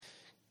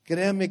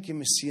Créame que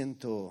me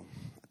siento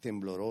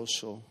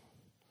tembloroso,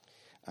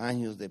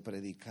 años de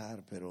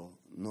predicar, pero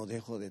no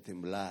dejo de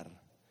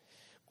temblar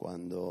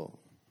cuando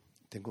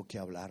tengo que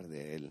hablar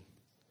de Él,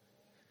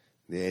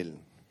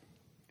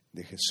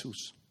 de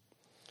Jesús.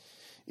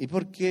 ¿Y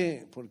por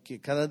qué? Porque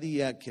cada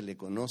día que le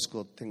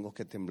conozco tengo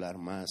que temblar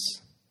más,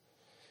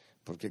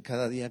 porque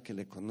cada día que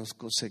le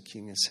conozco sé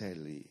quién es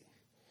Él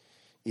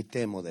y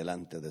temo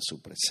delante de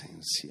su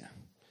presencia.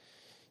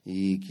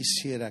 Y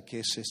quisiera que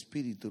ese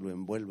espíritu lo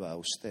envuelva a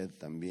usted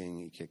también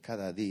y que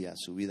cada día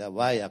su vida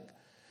vaya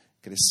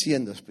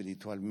creciendo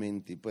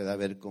espiritualmente y pueda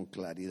ver con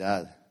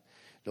claridad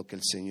lo que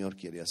el Señor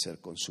quiere hacer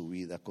con su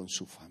vida, con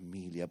su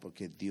familia,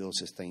 porque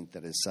Dios está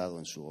interesado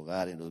en su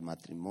hogar, en los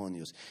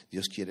matrimonios.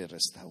 Dios quiere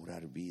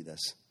restaurar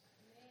vidas.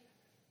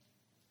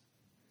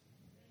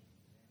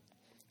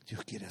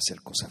 Dios quiere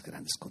hacer cosas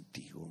grandes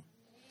contigo.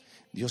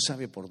 Dios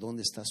sabe por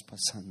dónde estás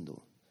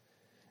pasando.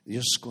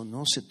 Dios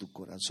conoce tu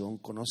corazón,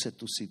 conoce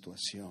tu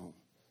situación.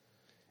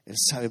 Él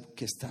sabe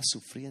que estás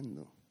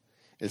sufriendo.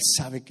 Él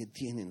sabe que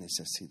tiene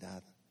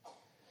necesidad.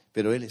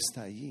 Pero Él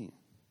está allí.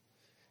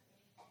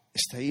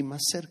 Está ahí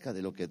más cerca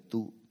de lo que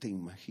tú te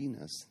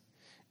imaginas.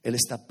 Él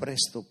está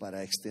presto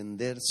para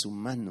extender su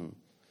mano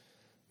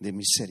de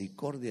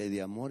misericordia y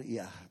de amor y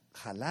a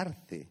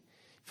jalarte,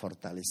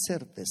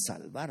 fortalecerte,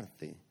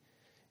 salvarte.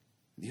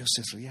 Dios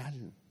es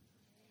real.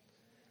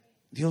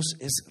 Dios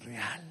es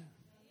real.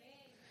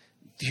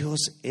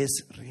 Dios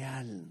es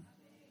real.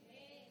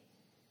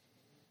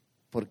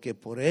 Porque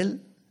por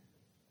Él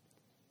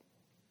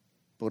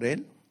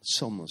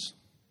somos.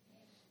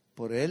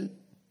 Por Él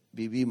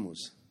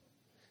vivimos.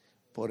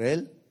 Por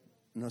Él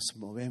nos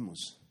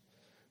movemos.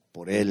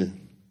 Por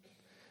Él.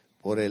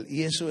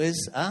 Y eso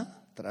es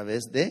a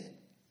través de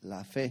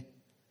la fe.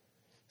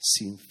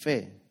 Sin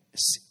fe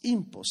es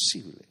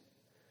imposible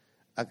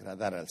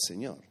agradar al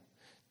Señor.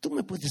 Tú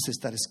me puedes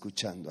estar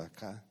escuchando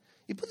acá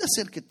y puede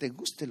ser que te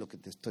guste lo que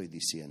te estoy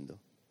diciendo.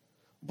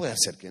 Puede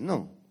ser que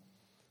no.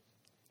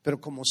 Pero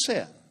como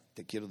sea,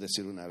 te quiero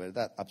decir una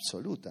verdad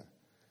absoluta.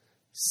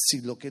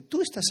 Si lo que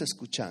tú estás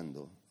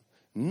escuchando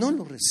no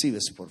lo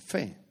recibes por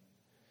fe,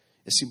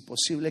 es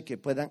imposible que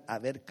puedan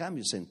haber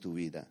cambios en tu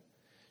vida.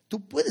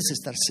 Tú puedes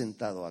estar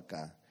sentado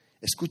acá,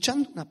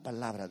 escuchando una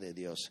palabra de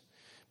Dios,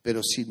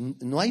 pero si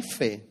no hay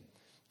fe,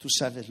 tú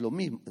sales lo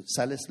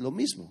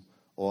mismo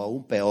o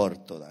aún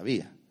peor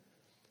todavía.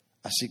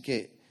 Así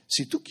que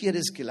si tú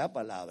quieres que la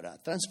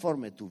palabra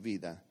transforme tu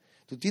vida,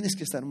 tú tienes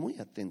que estar muy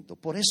atento.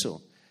 Por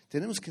eso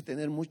tenemos que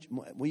tener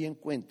muy en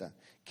cuenta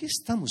que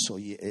estamos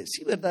oyendo,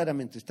 si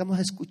verdaderamente estamos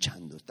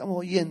escuchando, estamos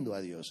oyendo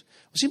a Dios,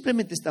 o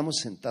simplemente estamos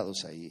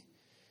sentados ahí.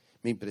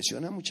 Me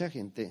impresiona mucha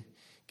gente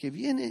que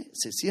viene,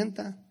 se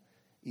sienta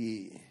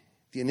y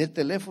tiene el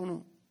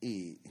teléfono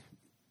y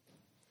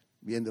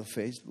viendo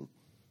Facebook.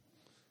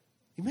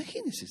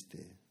 Imagínese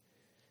usted.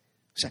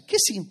 O sea, qué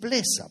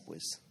simpleza,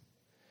 pues.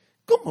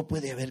 ¿Cómo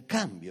puede haber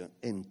cambio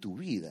en tu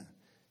vida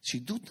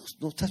si tú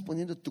no estás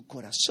poniendo tu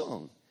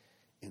corazón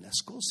en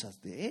las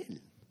cosas de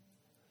Él?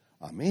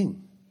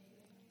 Amén.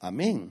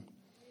 Amén.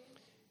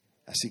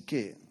 Así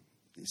que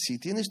si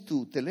tienes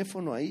tu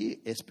teléfono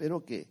ahí,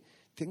 espero que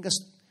tengas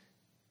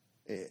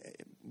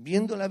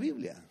viendo la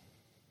Biblia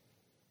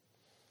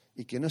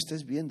y que no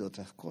estés viendo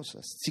otras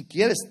cosas. Si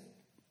quieres,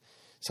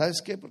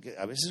 ¿sabes qué? Porque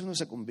a veces uno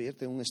se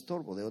convierte en un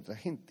estorbo de otra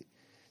gente.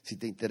 Si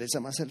te interesa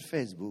más el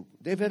Facebook,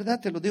 de verdad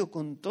te lo digo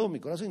con todo mi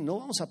corazón, no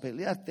vamos a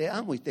pelear, te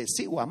amo y te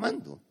sigo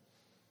amando.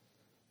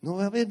 No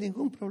va a haber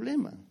ningún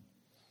problema.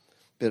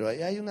 Pero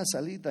ahí hay una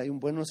salita, hay un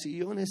buenos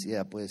sillones y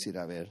ya puedes ir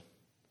a ver.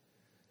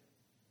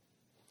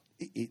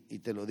 Y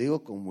te lo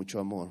digo con mucho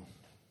amor.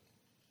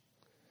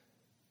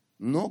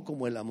 No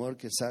como el amor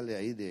que sale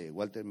ahí de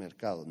Walter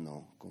Mercado,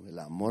 no, con el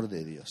amor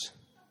de Dios.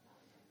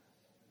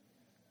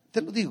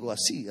 Te lo digo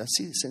así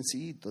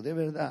sencillito, de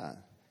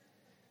verdad.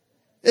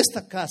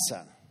 Esta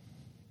casa,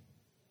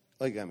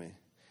 óigame,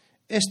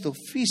 esto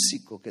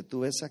físico que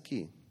tú ves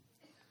aquí,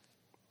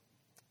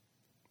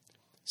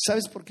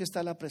 ¿sabes por qué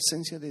está la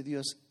presencia de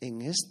Dios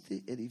en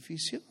este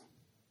edificio?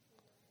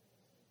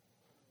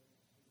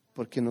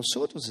 Porque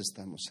nosotros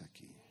estamos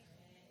aquí.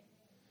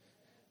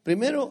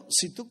 Primero,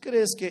 si tú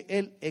crees que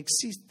Él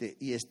existe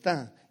y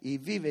está y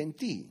vive en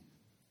ti,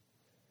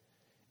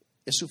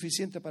 es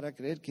suficiente para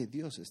creer que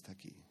Dios está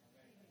aquí.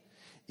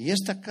 Y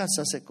esta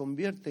casa se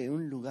convierte en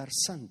un lugar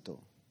santo,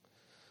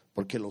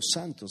 porque los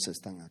santos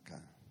están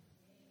acá.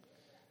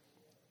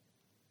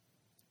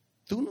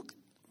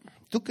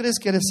 ¿Tú crees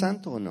que eres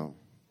santo o no?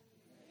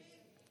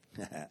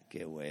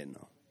 Qué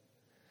bueno.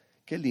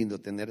 Qué lindo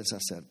tener esa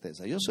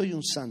certeza. Yo soy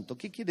un santo.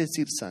 ¿Qué quiere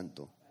decir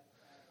santo?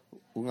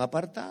 Un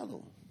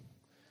apartado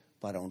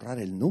para honrar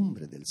el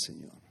nombre del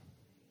Señor.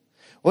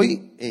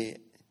 Hoy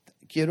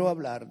quiero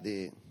hablar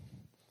de,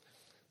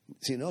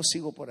 si no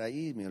sigo por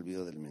ahí me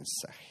olvido del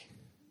mensaje.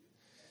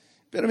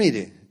 Pero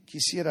mire,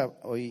 quisiera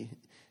hoy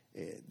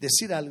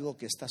decir algo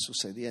que está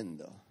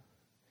sucediendo.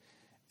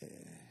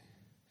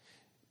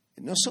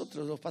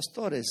 Nosotros los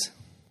pastores,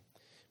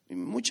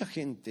 mucha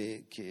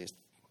gente que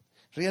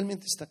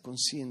realmente está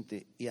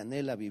consciente y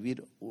anhela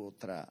vivir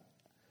otra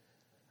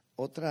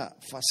otra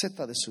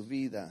faceta de su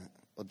vida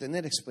o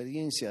tener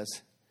experiencias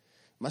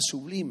más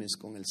sublimes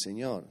con el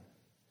Señor,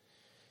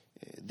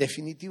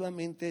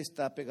 definitivamente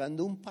está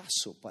pegando un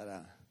paso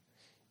para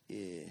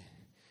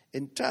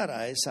entrar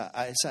a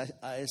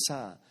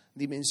esa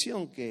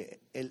dimensión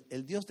que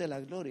el Dios de la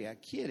gloria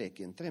quiere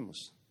que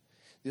entremos.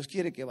 Dios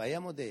quiere que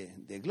vayamos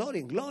de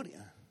gloria en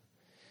gloria,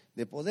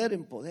 de poder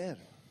en poder.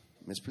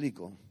 ¿Me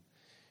explico?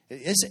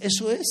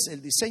 Eso es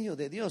el diseño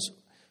de Dios.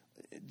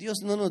 Dios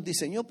no nos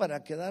diseñó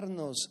para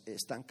quedarnos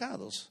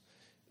estancados.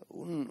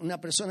 Una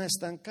persona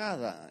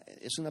estancada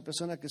es una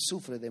persona que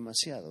sufre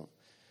demasiado.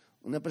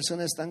 Una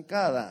persona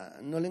estancada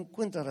no le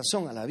encuentra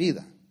razón a la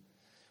vida.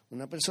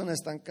 Una persona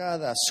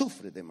estancada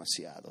sufre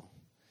demasiado.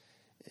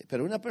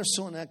 Pero una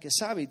persona que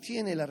sabe y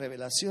tiene la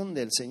revelación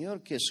del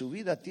Señor que su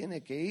vida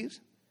tiene que ir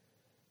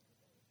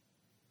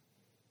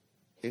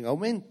en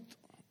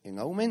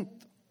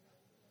aumento,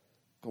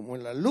 como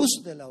en la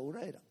luz de la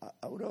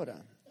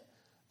aurora,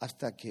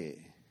 hasta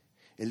que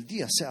el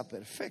día sea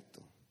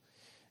perfecto.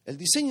 El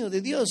diseño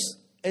de Dios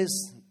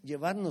es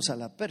llevarnos a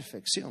la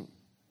perfección.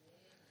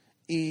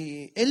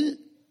 Y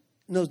Él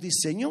nos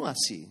diseñó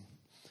así.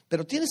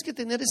 Pero tienes que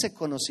tener ese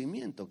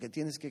conocimiento que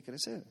tienes que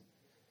crecer.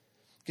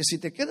 Que si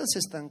te quedas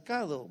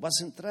estancado, vas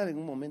a entrar en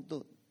un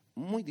momento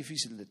muy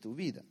difícil de tu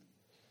vida.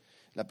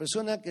 La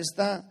persona que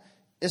está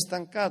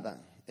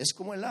estancada es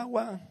como el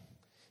agua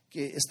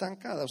que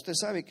estancada. Usted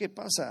sabe qué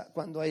pasa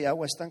cuando hay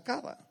agua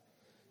estancada.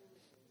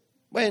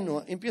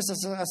 Bueno,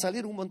 empiezas a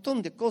salir un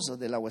montón de cosas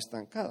del agua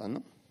estancada,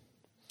 ¿no?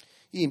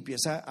 Y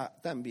empieza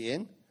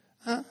también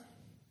a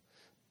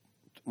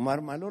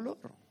tomar mal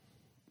olor.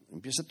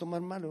 Empieza a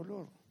tomar mal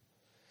olor.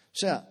 O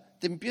sea,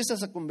 te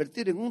empiezas a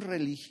convertir en un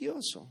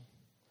religioso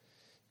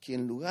que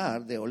en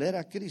lugar de oler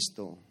a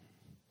Cristo,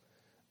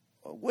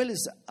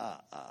 hueles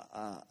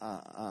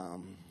a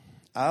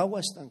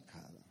agua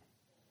estancada.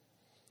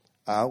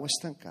 A agua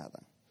estancada.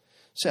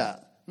 O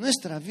sea,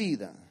 nuestra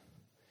vida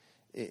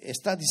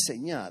está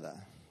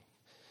diseñada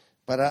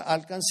para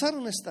alcanzar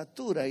una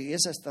estatura, y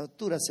esa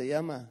estatura se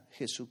llama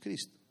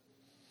Jesucristo.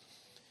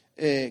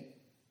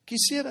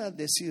 Quisiera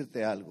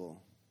decirte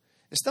algo.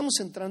 Estamos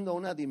entrando a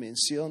una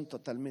dimensión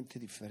totalmente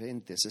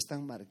diferente, se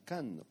están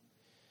marcando.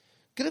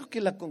 Creo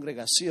que la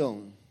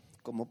congregación,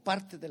 como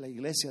parte de la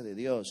iglesia de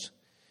Dios,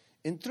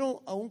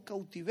 entró a un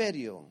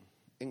cautiverio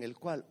en el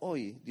cual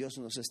hoy Dios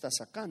nos está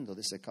sacando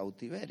de ese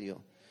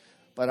cautiverio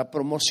para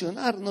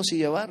promocionarnos y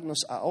llevarnos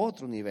a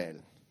otro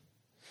nivel.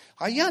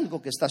 Hay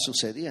algo que está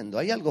sucediendo,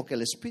 hay algo que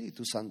el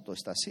Espíritu Santo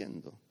está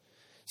haciendo.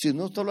 Si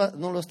no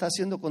lo está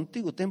haciendo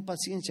contigo, ten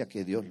paciencia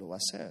que Dios lo va a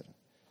hacer.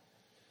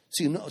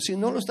 Si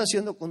no lo está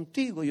haciendo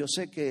contigo, yo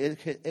sé que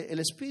el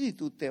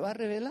Espíritu te va a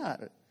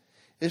revelar.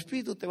 El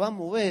Espíritu te va a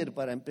mover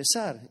para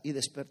empezar y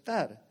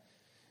despertar.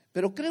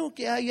 Pero creo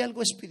que hay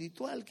algo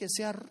espiritual que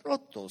se ha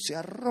roto.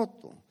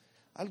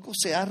 Algo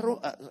se ha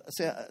roto.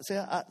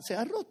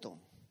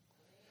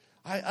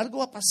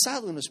 Algo ha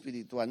pasado en lo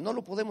espiritual, no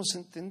lo podemos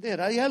entender.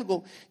 Hay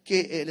algo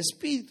que el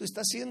Espíritu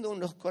está haciendo en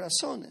los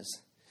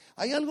corazones.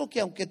 Hay algo que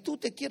aunque tú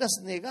te quieras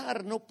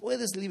negar, no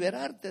puedes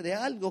liberarte de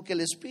algo que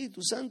el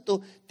Espíritu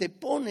Santo te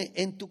pone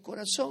en tu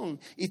corazón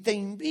y te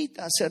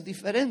invita a ser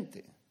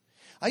diferente.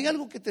 Hay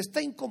algo que te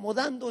está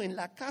incomodando en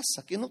la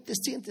casa, que no te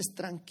sientes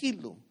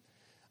tranquilo.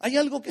 Hay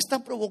algo que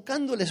está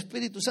provocando el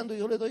Espíritu Santo y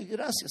yo le doy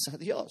gracias a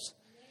Dios.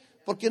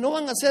 Porque no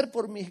van a ser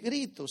por mis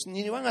gritos,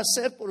 ni van a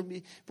ser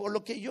por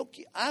lo que yo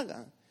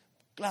haga.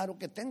 Claro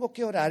que tengo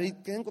que orar y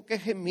tengo que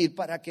gemir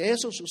para que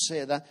eso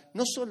suceda.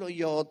 No solo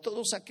yo,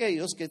 todos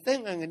aquellos que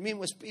tengan el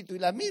mismo espíritu y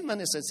la misma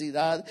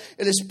necesidad.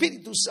 El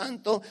Espíritu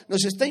Santo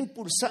nos está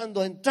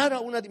impulsando a entrar a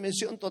una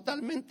dimensión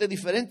totalmente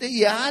diferente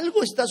y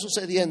algo está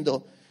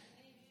sucediendo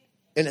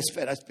en la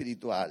esfera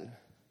espiritual.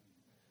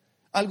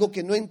 Algo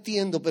que no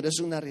entiendo, pero es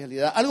una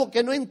realidad. Algo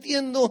que no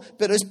entiendo,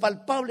 pero es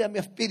palpable a mi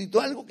espíritu.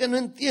 Algo que no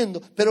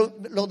entiendo, pero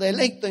lo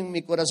deleito en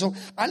mi corazón.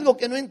 Algo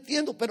que no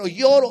entiendo, pero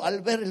lloro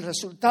al ver el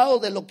resultado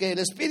de lo que el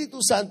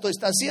Espíritu Santo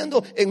está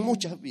haciendo en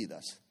muchas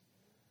vidas.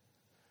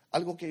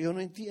 Algo que yo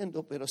no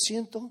entiendo, pero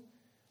siento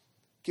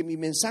que mi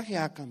mensaje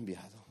ha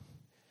cambiado.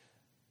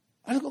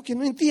 Algo que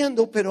no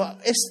entiendo, pero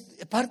es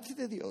parte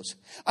de Dios.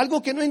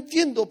 Algo que no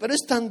entiendo, pero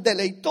es tan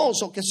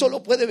deleitoso que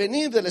solo puede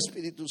venir del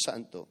Espíritu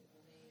Santo.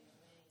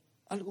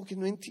 Algo que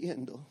no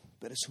entiendo,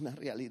 pero es una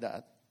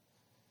realidad.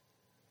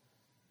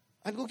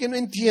 Algo que no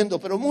entiendo,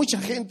 pero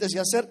mucha gente se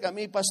acerca a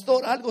mí,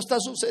 pastor, algo está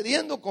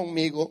sucediendo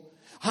conmigo.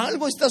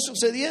 Algo está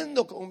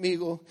sucediendo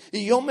conmigo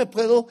y yo me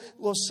puedo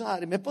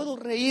gozar, me puedo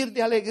reír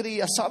de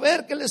alegría,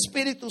 saber que el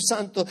Espíritu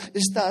Santo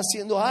está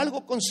haciendo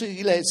algo con su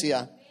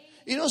iglesia.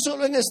 Y no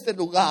solo en este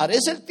lugar,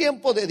 es el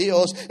tiempo de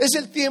Dios, es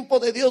el tiempo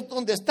de Dios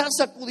donde está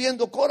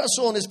sacudiendo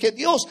corazones que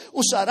Dios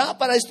usará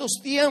para estos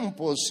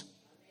tiempos.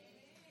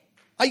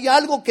 Hay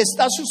algo que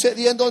está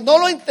sucediendo, no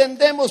lo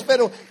entendemos,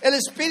 pero el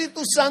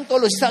Espíritu Santo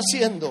lo está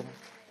haciendo.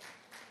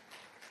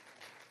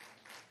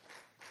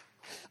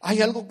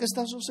 Hay algo que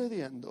está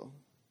sucediendo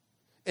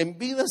en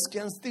vidas que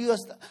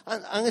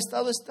han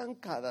estado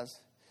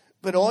estancadas,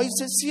 pero hoy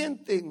se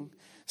sienten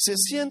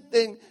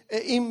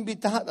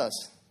invitadas.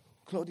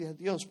 Gloria a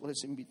Dios por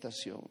esa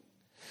invitación.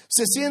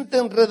 Se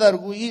sienten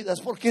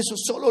redargüidas porque eso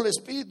solo el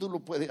Espíritu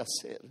lo puede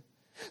hacer.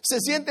 Se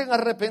sienten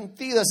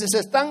arrepentidas y se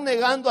están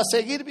negando a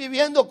seguir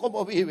viviendo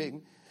como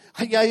viven.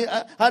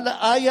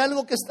 Hay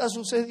algo que está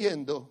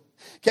sucediendo.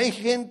 Que hay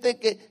gente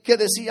que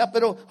decía,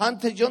 pero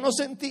antes yo no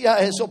sentía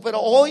eso,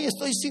 pero hoy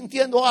estoy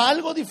sintiendo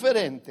algo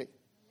diferente.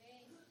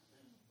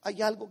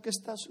 Hay algo que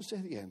está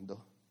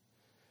sucediendo.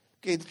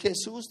 Que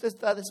Jesús te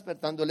está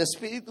despertando, el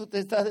Espíritu te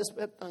está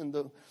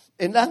despertando.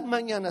 En las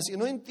mañanas, si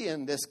no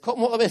entiendes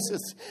cómo a veces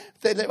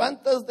te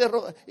levantas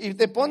y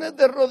te pones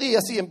de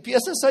rodillas y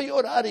empiezas a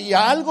llorar y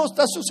algo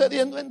está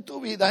sucediendo en tu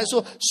vida,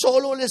 eso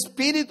solo el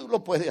Espíritu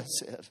lo puede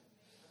hacer.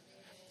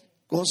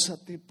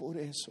 Gózate por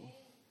eso.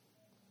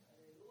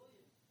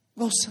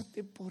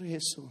 Gózate por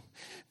eso.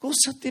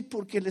 Gózate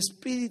porque el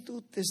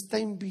Espíritu te está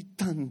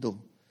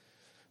invitando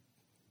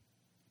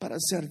para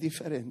ser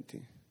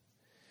diferente,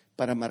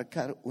 para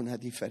marcar una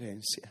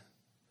diferencia.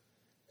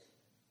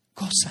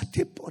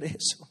 Gózate por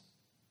eso.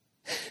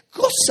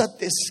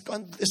 Gózate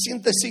cuando te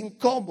sientes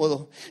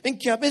incómodo, en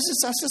que a veces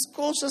haces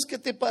cosas que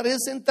te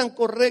parecen tan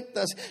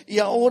correctas y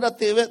ahora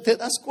te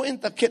das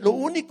cuenta que lo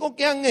único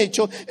que han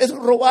hecho es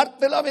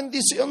robarte la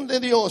bendición de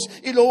Dios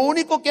y lo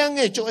único que han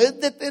hecho es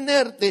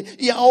detenerte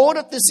y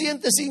ahora te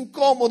sientes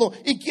incómodo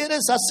y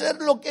quieres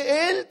hacer lo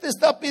que Él te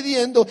está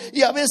pidiendo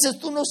y a veces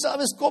tú no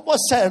sabes cómo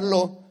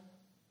hacerlo,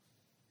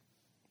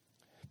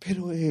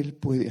 pero Él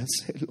puede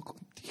hacerlo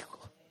contigo.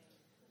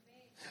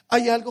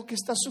 Hay algo que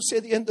está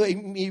sucediendo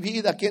en mi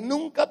vida que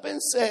nunca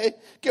pensé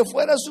que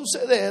fuera a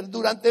suceder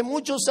durante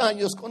muchos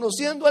años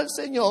conociendo al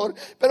Señor,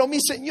 pero mi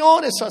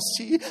Señor es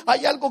así.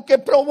 Hay algo que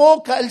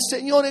provoca el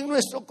Señor en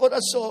nuestro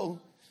corazón.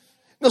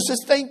 Nos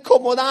está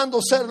incomodando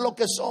ser lo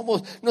que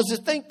somos. Nos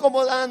está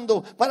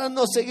incomodando para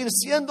no seguir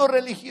siendo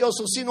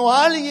religiosos, sino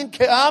alguien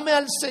que ame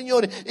al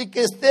Señor y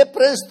que esté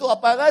presto a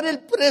pagar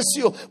el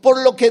precio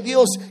por lo que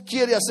Dios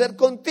quiere hacer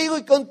contigo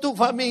y con tu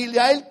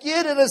familia. Él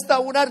quiere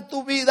restaurar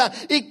tu vida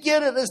y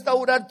quiere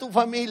restaurar tu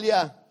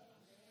familia.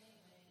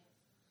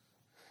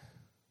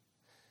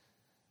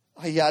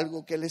 Hay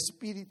algo que el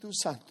Espíritu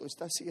Santo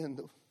está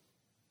haciendo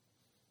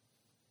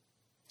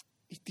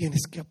y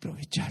tienes que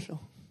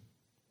aprovecharlo.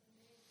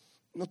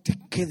 No te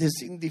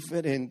quedes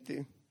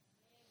indiferente.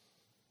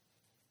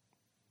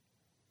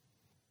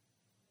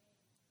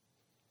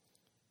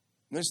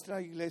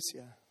 Nuestra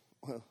iglesia,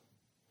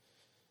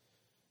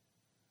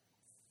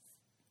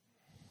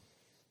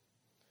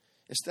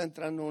 está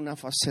entrando en una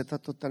faceta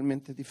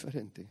totalmente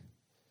diferente.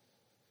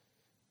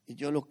 Y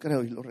yo lo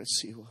creo y lo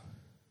recibo.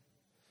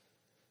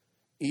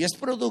 Y es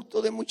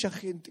producto de mucha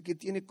gente que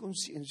tiene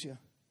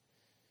conciencia.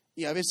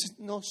 Y a veces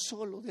no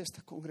solo de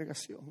esta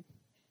congregación.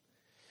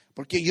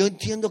 Porque yo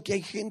entiendo que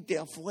hay gente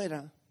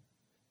afuera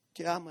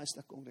que ama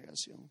esta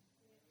congregación.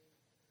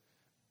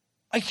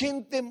 Hay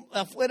gente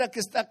afuera que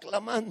está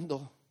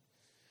clamando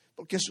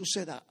porque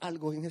suceda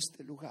algo en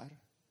este lugar.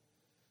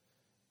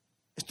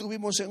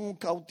 Estuvimos en un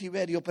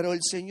cautiverio, pero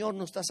el Señor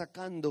nos está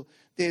sacando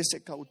de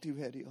ese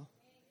cautiverio.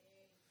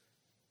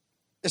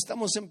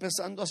 Estamos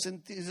empezando a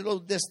sentir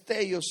los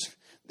destellos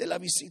de la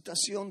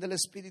visitación del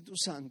Espíritu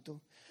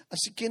Santo.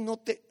 Así que no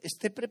te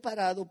esté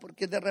preparado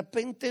porque de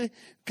repente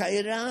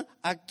caerá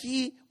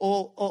aquí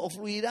o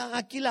fluirá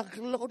aquí la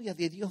gloria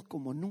de Dios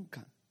como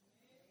nunca.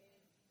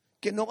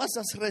 Que no vas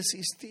a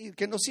resistir,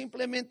 que no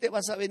simplemente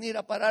vas a venir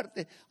a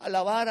pararte, a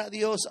alabar a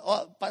Dios,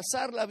 a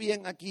pasarla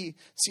bien aquí,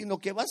 sino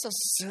que vas a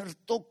ser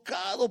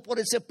tocado por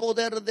ese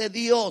poder de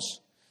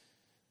Dios.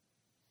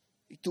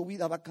 Y tu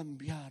vida va a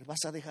cambiar,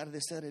 vas a dejar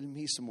de ser el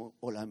mismo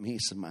o la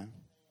misma.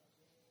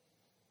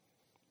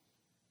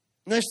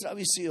 Nuestra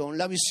visión,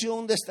 la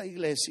visión de esta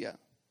iglesia,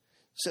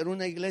 ser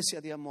una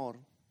iglesia de amor.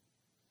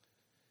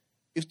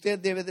 Y usted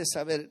debe de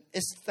saber,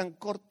 es tan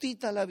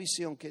cortita la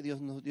visión que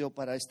Dios nos dio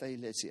para esta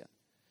iglesia.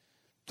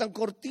 Tan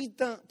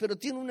cortita, pero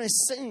tiene una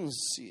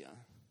esencia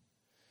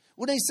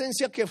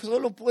que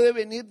solo puede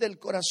venir del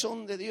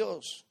corazón de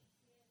Dios.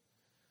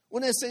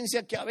 Una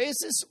esencia que a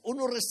veces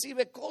uno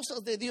recibe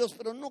cosas de Dios,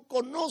 pero no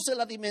conoce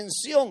la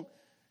dimensión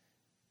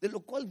de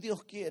lo cual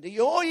Dios quiere. Y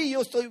hoy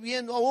yo estoy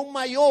viendo aún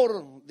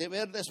mayor de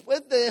ver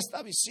después de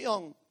esta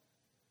visión.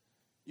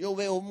 Yo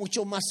veo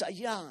mucho más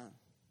allá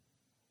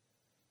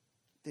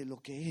de lo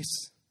que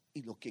es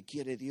y lo que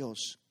quiere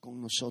Dios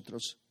con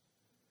nosotros.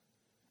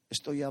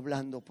 Estoy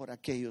hablando por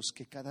aquellos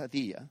que cada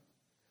día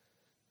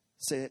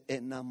se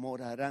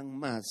enamorarán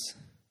más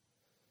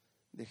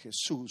de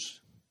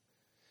Jesús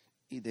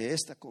y de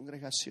esta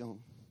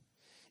congregación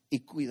y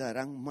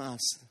cuidarán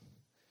más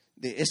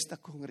de esta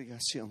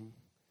congregación.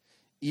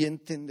 Y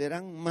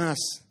entenderán más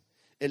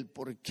el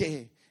por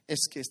qué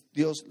es que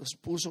Dios los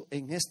puso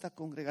en esta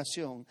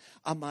congregación.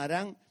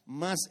 Amarán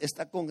más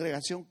esta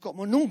congregación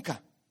como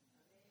nunca.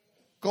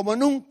 Como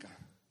nunca.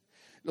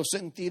 Lo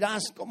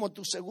sentirás como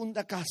tu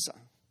segunda casa.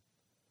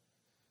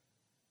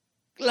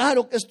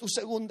 Claro que es tu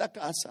segunda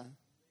casa.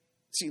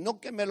 Sino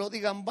que me lo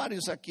digan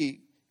varios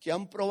aquí que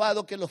han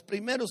probado que los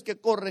primeros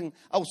que corren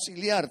a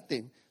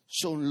auxiliarte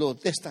son los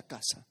de esta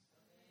casa.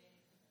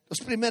 Los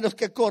primeros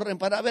que corren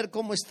para ver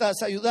cómo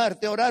estás,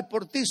 ayudarte, orar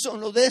por ti,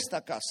 son los de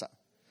esta casa,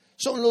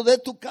 son los de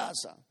tu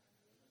casa.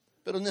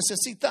 Pero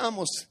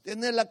necesitamos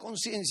tener la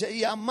conciencia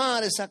y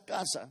amar esa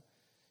casa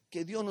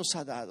que Dios nos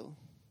ha dado.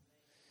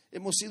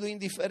 Hemos sido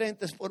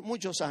indiferentes por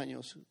muchos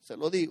años, se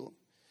lo digo.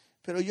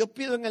 Pero yo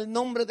pido en el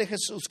nombre de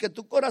Jesús que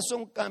tu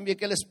corazón cambie,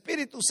 que el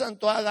Espíritu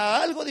Santo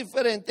haga algo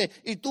diferente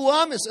y tú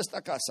ames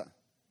esta casa.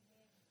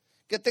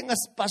 Que tengas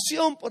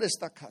pasión por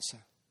esta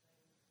casa.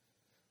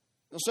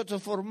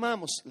 Nosotros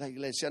formamos la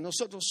iglesia,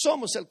 nosotros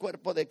somos el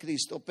cuerpo de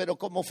Cristo, pero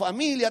como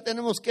familia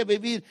tenemos que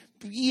vivir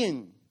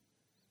bien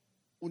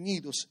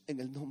unidos en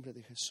el nombre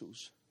de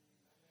Jesús.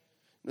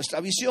 Nuestra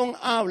visión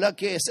habla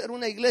que ser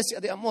una iglesia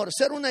de amor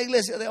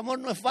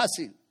no es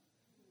fácil.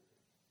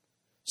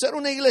 Ser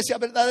una iglesia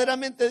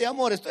verdaderamente de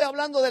amor, estoy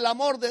hablando del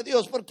amor de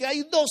Dios, porque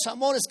hay dos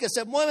amores que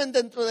se mueven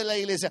dentro de la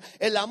iglesia,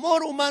 el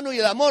amor humano y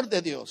el amor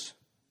de Dios.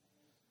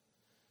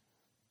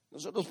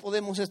 Nosotros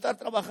podemos estar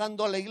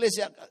trabajando en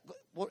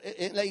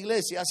la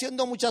iglesia,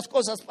 haciendo muchas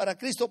cosas para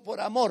Cristo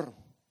por amor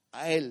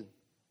a Él,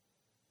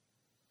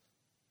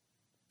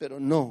 pero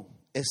no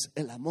es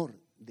el amor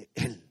de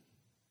Él.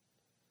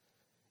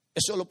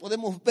 Eso lo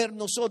podemos ver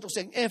nosotros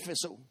en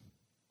Éfeso,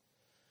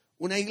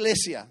 una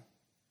iglesia.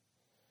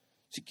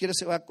 Si quiere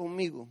se va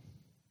conmigo.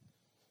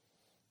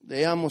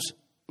 Leamos,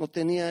 no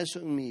tenía eso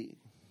en mí.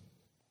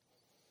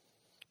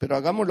 Pero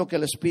hagamos lo que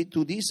el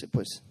Espíritu dice,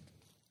 pues.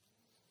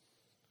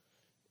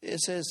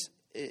 Ese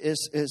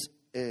es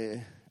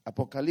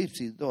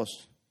Apocalipsis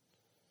 2.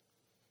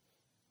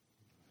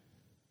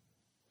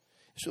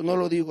 Eso no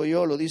lo digo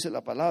yo, lo dice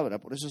la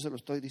palabra, por eso se lo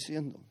estoy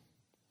diciendo.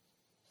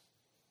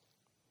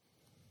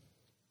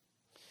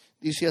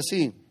 Dice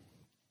así: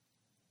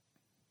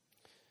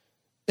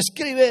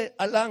 escribe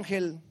al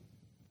ángel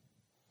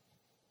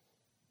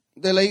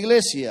de la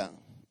iglesia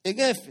en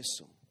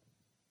Éfeso.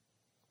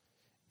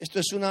 Esto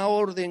es una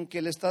orden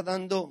que le está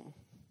dando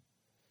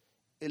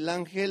el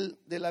ángel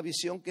de la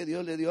visión que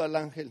Dios le dio al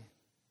ángel,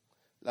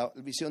 la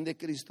visión de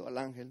Cristo al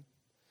ángel.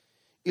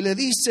 Y le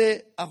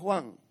dice a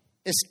Juan: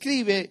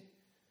 escribe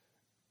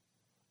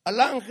al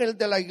ángel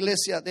de la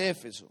iglesia de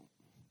Éfeso.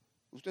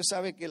 Usted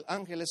sabe que el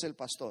ángel es el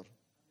pastor.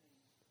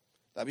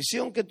 La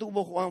visión que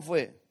tuvo Juan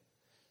fue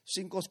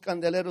 5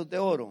 candeleros de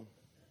oro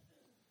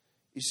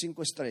y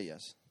 5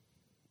 estrellas.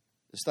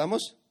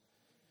 ¿Estamos?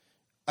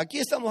 Aquí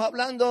estamos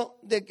hablando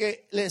de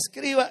que le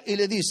escriba y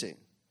le dice: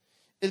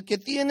 el que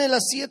tiene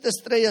las 7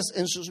 estrellas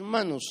en sus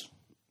manos,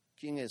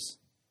 ¿quién es?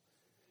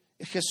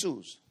 Es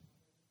Jesús.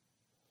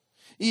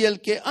 Y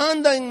el que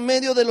anda en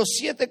medio de los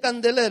 7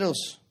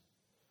 candeleros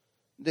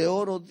de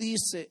oro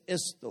dice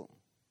esto.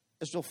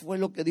 Eso fue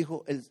lo que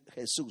dijo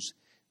Jesús.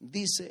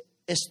 Dice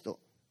esto: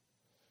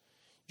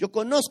 yo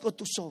conozco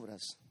tus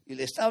obras. Y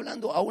le está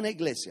hablando a una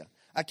iglesia.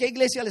 ¿A qué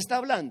iglesia le está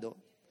hablando?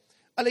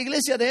 A la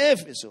iglesia de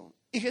Éfeso.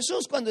 Y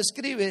Jesús, cuando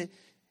escribe,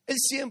 Él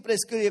siempre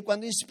escribe,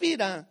 cuando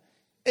inspira,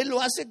 Él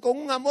lo hace con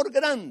un amor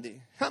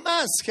grande.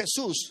 Jamás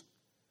Jesús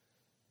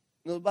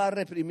nos va a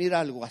reprimir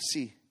algo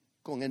así,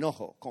 con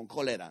enojo, con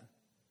cólera.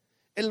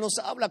 Él nos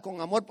habla con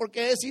amor,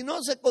 porque si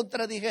no se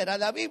contradijera,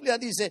 la Biblia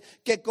dice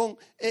que con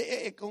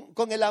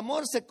el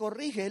amor se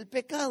corrige el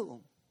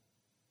pecado.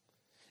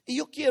 Y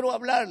yo quiero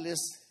hablarles,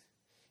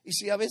 y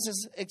si a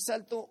veces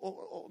exalto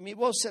o mi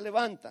voz se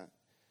levanta,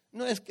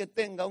 no es que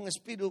tenga un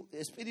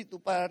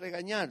espíritu para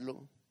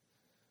regañarlo,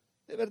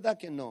 de verdad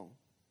que no,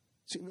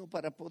 sino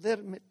para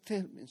poder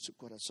meterme en su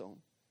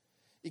corazón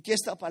y que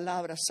esta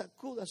palabra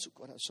sacuda su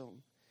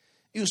corazón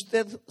y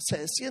usted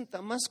se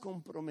sienta más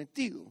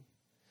comprometido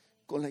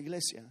con la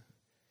iglesia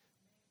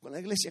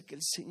que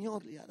el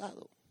Señor le ha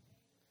dado,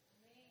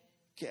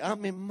 que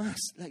ame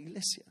más la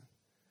iglesia.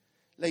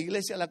 La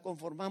iglesia la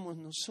conformamos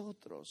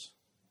nosotros.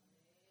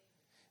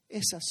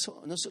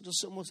 Nosotros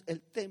somos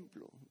el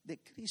templo de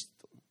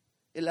Cristo.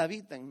 Él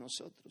habita en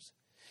nosotros.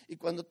 Y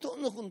cuando todos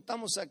nos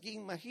juntamos aquí,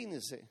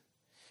 imagínense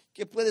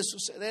qué puede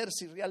suceder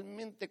si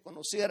realmente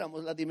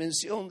conociéramos la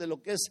dimensión de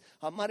lo que es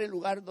amar el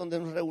lugar donde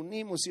nos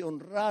reunimos y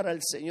honrar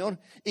al Señor.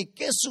 Y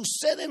qué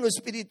sucede en lo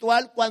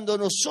espiritual cuando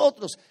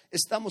nosotros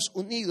estamos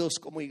unidos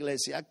como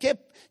iglesia. ¿A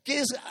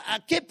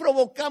qué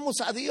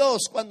provocamos a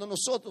Dios cuando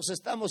nosotros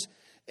estamos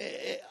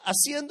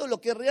haciendo lo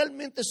que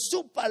realmente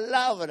su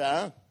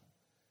palabra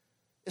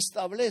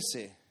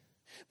establece?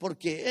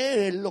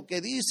 Porque Él lo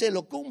que dice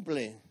lo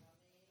cumple.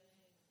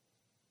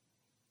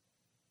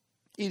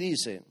 Y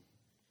dice: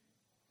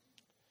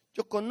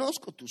 yo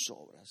conozco tus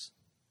obras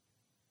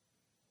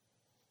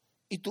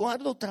y tu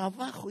arduo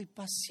trabajo y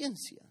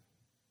paciencia,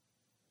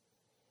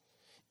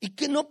 y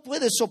que no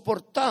puedes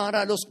soportar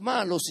a los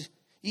malos,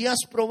 y has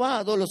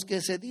probado los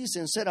que se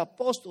dicen ser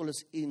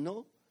apóstoles y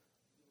no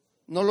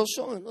lo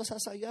son, los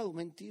has hallado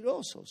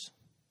mentirosos.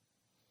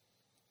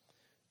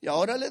 Y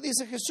ahora le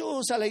dice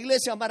Jesús a la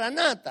iglesia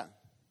Maranata.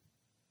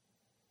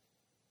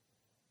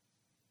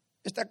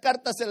 Esta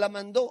carta se la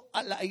mandó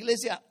a la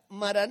iglesia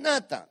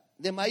Maranata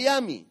de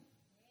Miami.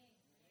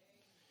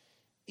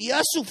 Y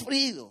has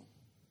sufrido,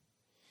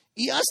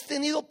 y has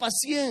tenido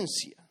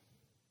paciencia,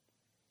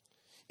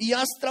 y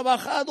has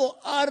trabajado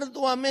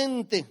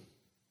arduamente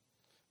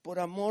por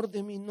amor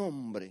de mi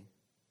nombre.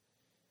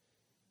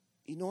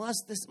 Y no has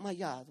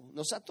desmayado.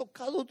 Nos ha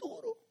tocado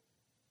duro,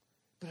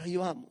 pero ahí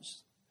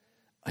vamos,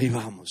 ahí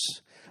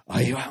vamos,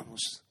 ahí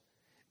vamos,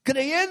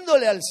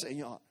 creyéndole al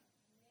Señor,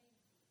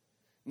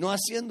 no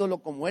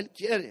haciéndolo como Él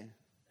quiere,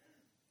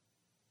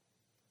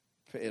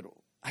 pero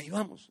ahí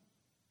vamos.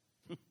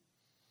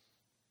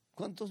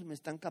 ¿Cuántos me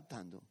están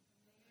captando?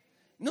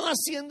 No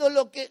haciendo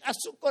lo que a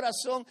su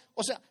corazón,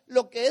 o sea,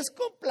 lo que es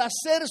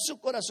complacer su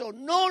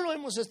corazón, no lo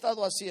hemos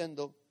estado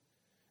haciendo,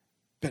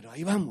 pero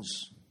ahí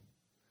vamos.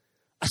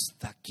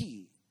 Hasta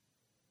aquí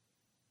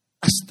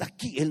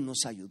Él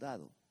nos ha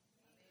ayudado.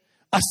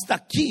 Hasta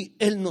aquí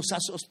Él nos ha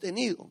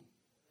sostenido.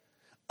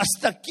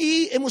 Hasta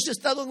aquí hemos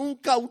estado en un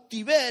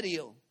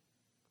cautiverio.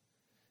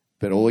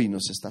 Pero hoy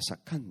nos está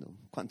sacando.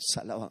 ¿Cuántos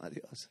alaban a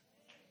Dios?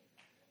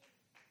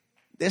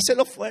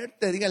 Déselo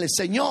fuerte, dígale: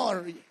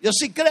 Señor, yo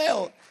sí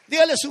creo.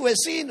 Dígale a su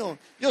vecino: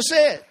 yo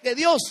sé que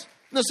Dios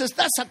nos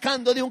está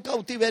sacando de un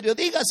cautiverio.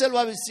 Dígaselo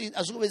a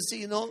su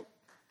vecino.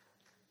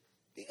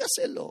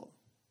 Dígaselo.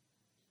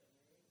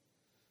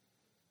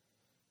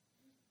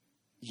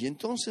 Y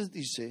entonces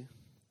dice: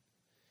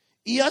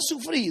 y has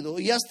sufrido,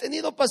 y has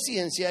tenido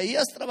paciencia, y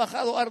has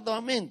trabajado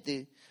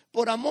arduamente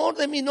por amor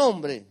de mi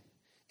nombre,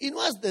 y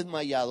no has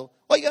desmayado.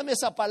 Óigame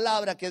esa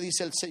palabra que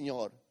dice el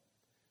Señor.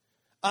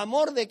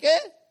 ¿Amor de qué?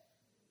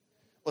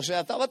 O sea,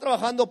 ¿estaba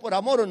trabajando por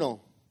amor o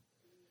no?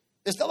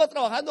 Estaba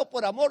trabajando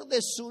por amor de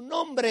su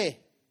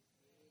nombre.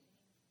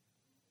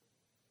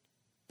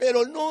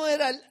 Pero no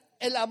era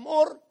el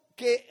amor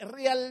que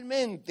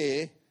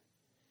realmente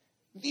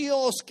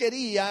Dios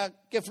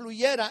quería que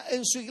fluyera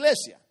en su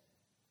iglesia.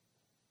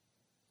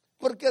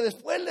 Porque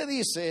después le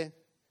dice: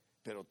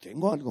 pero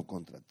tengo algo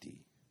contra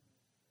ti.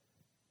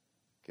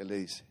 ¿Qué le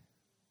dice?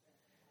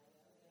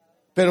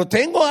 Pero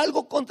tengo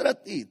algo contra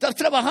ti. Estás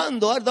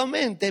trabajando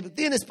arduamente,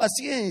 tienes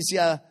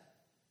paciencia,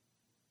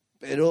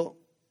 pero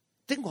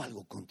tengo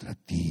algo contra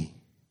ti,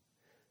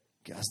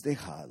 que has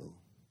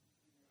dejado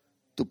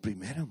tu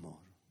primer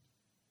amor.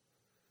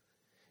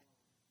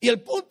 Y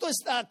el punto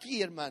está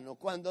aquí, hermano.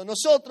 Cuando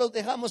nosotros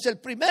dejamos el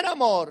primer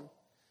amor,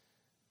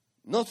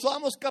 no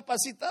somos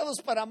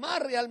capacitados para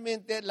amar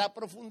realmente la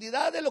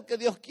profundidad de lo que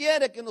Dios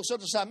quiere, que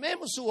nosotros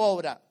amemos su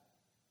obra.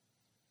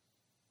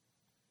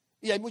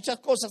 Y hay muchas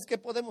cosas que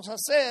podemos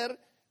hacer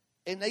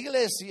en la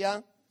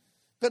iglesia,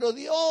 pero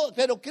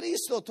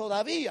Cristo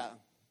todavía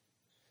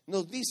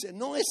nos dice: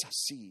 no es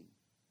así.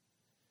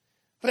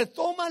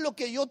 Retoma lo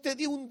que yo te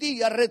di un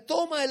día,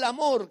 retoma el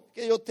amor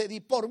que yo te di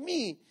por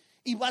mí,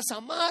 y vas a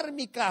amar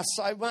mi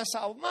casa, y vas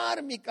a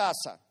amar mi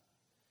casa.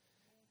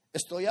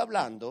 Estoy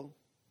hablando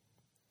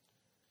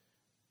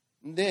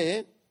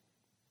de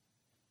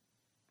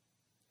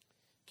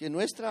que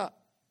nuestra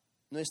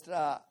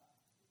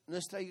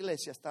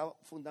iglesia está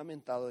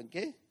fundamentada ¿en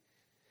qué?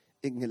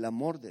 En el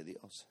amor de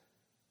Dios.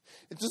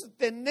 Entonces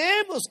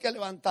tenemos que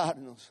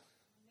levantarnos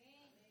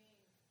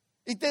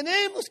y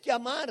tenemos que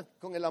amar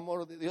con el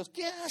amor de Dios.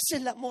 ¿Qué hace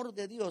el amor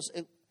de Dios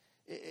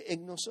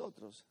en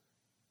nosotros?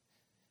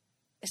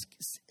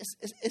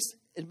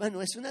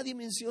 Hermano, es una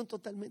dimensión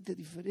totalmente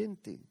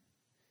diferente.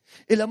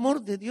 El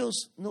amor de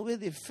Dios no ve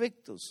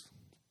defectos.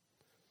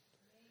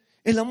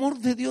 El amor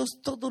de Dios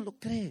todo lo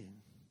cree,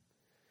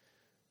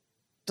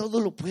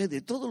 todo lo puede,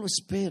 todo lo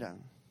espera.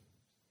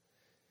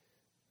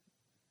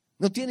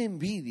 No tiene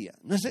envidia,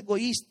 no es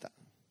egoísta,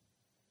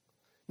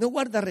 no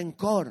guarda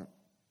rencor,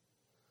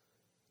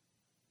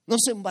 no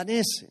se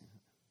envanece.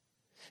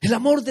 El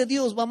amor de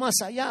Dios va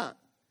más allá.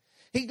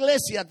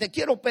 Iglesia, te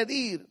quiero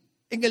pedir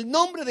en el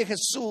nombre de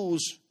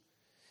Jesús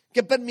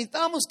que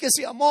permitamos que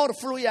ese amor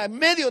fluya en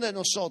medio de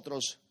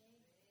nosotros.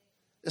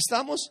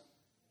 ¿Estamos?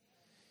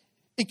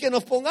 Y que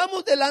nos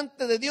pongamos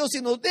delante de Dios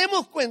y nos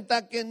demos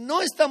cuenta que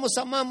no estamos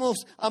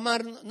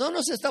no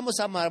nos estamos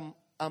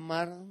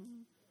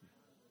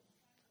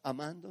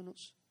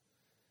amándonos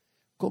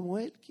como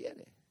Él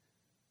quiere.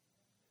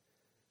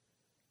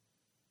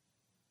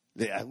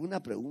 Le hago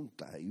una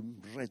pregunta y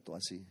un reto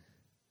así.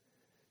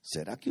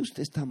 ¿Será que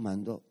usted está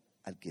amando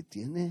al que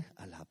tiene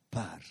a la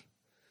par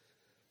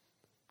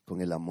con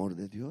el amor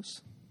de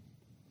Dios?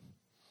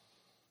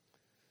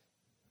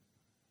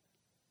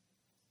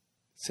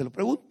 Se lo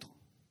pregunto.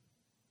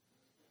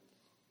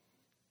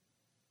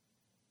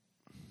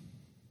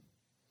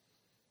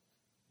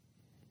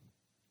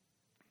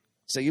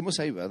 Seguimos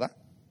ahí, ¿verdad?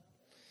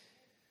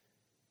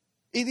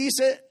 Y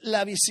dice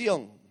la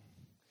visión.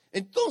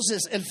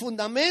 Entonces, el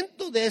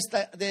fundamento de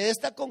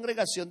esta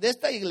congregación, de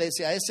esta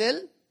iglesia, es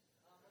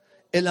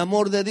el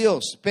amor de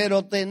Dios.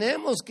 Pero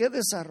tenemos que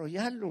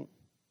desarrollarlo.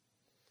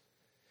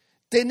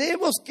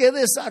 Tenemos que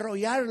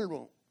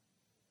desarrollarlo.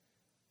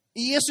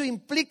 Y eso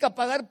implica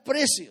pagar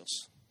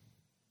precios.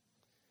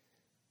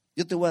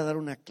 Yo te voy a dar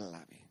una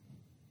clave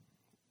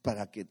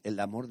para que el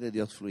amor de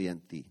Dios fluya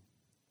en ti.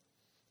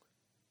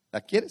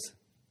 ¿La quieres?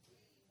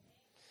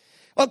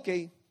 Ok,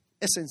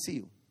 es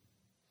sencillo.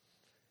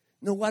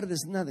 No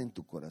guardes nada en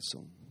tu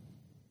corazón.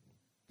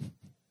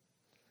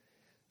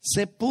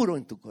 Sé puro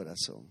en tu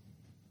corazón.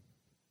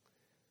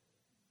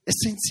 Es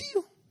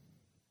sencillo.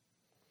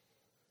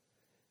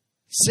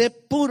 Sé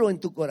puro en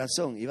tu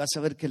corazón y vas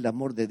a ver que el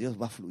amor de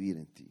Dios va a fluir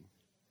en ti.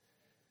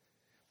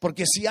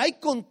 Porque si hay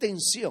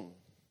contención,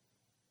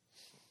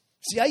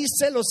 si hay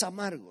celos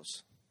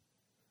amargos,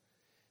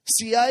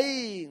 si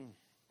hay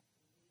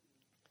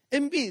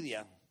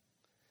envidia,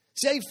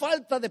 si hay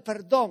falta de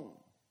perdón,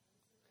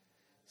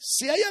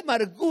 si hay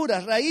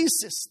amarguras,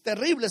 raíces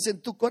terribles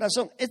en tu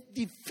corazón, es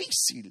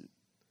difícil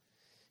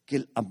que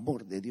el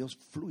amor de Dios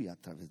fluya a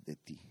través de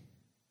ti.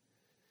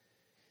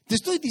 Te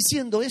estoy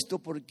diciendo esto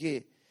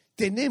porque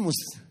tenemos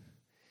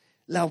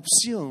la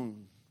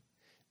opción,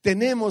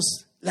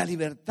 tenemos la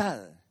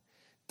libertad,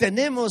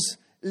 tenemos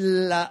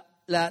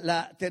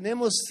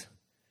tenemos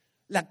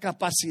la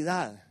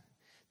capacidad,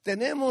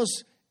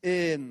 tenemos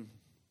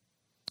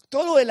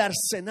todo el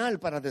arsenal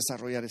para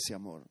desarrollar ese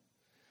amor.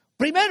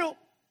 Primero,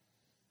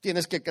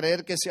 tienes que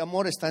creer que ese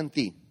amor está en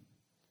ti.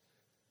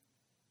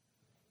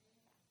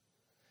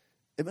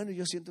 Hermano,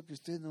 yo siento que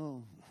usted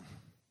no,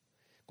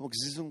 como que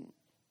es un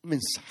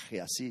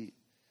mensaje así.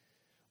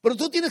 Pero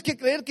tú tienes que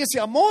creer que ese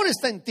amor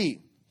está en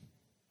ti.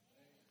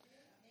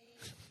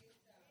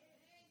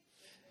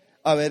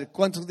 A ver,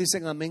 ¿cuántos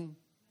dicen amén?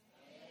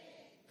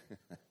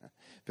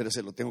 Pero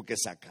se lo tengo que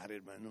sacar,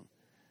 hermano.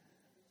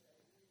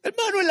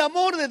 Hermano, el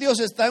amor de Dios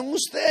está en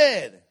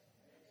usted.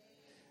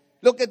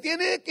 Lo que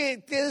tiene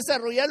que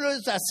desarrollarlo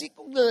es así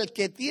con el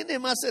que tiene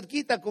más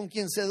cerquita, con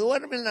quien se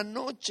duerme en la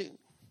noche.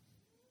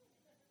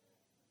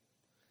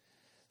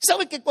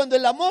 ¿Sabe que cuando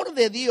el amor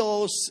de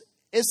Dios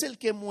es el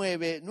que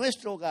mueve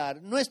nuestro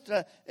hogar,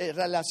 nuestra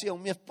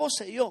relación, mi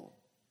esposa y yo,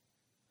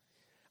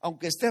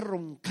 aunque esté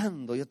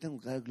roncando, yo tengo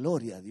que dar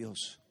gloria a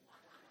Dios?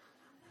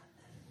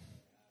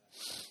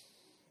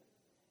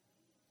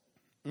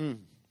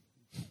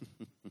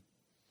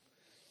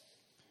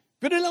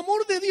 Pero el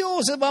amor de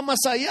Dios va más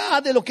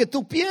allá de lo que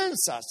tú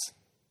piensas.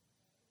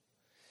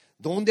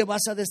 ¿Dónde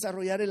vas a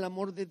desarrollar el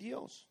amor de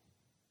Dios?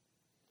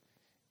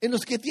 En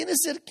los que tienes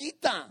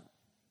cerquita.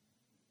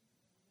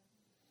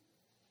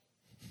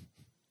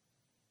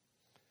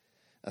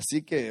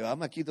 Así que,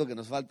 Maquito, que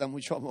nos falta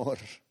mucho amor.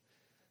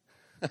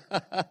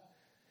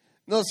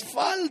 Nos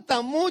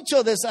falta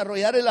mucho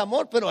desarrollar el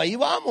amor, pero ahí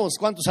vamos.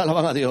 ¿Cuántos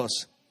alaban a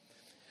Dios?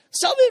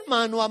 ¿Sabe,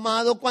 hermano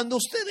amado, cuando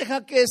usted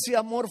deja que ese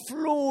amor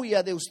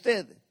fluya de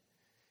usted?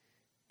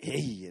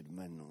 ¡Ey,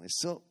 hermano!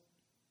 Eso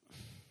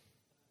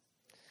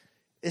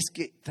es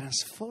que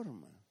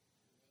transforma.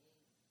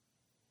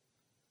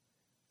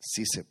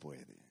 Sí se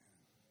puede.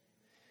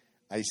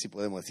 Ahí sí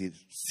podemos decir,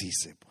 sí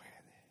se puede.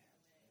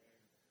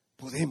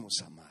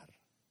 Podemos amar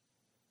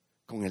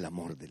con el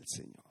amor del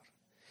Señor.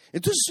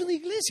 Entonces, una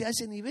iglesia a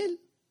ese nivel.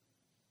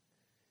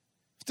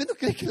 ¿Usted no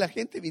cree que la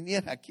gente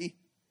viniera aquí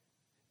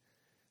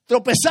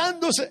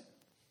tropezándose?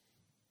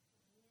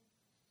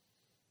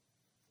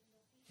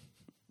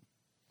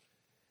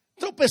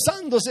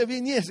 Tropezándose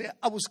viniese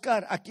a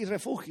buscar aquí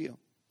refugio,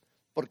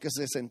 porque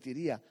se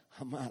sentiría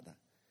amada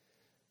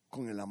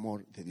con el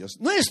amor de Dios.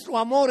 Nuestro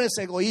amor es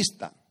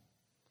egoísta,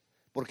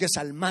 porque es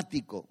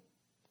almático.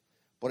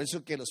 Por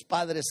eso que los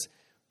padres,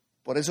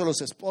 por eso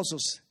los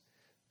esposos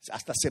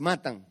hasta se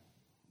matan,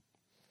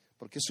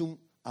 porque es un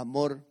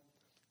amor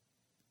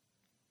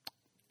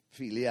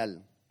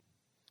filial,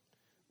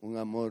 un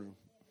amor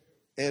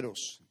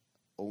eros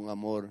o un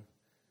amor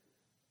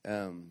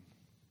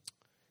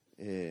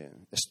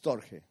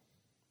estorge.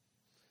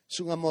 Es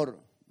un amor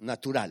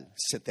natural,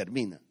 se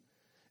termina.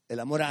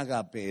 El amor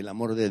ágape, el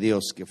amor de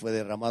Dios que fue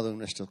derramado en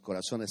nuestros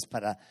corazones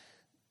para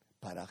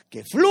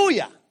que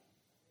fluya.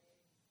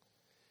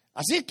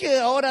 Así que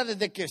ahora,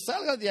 desde que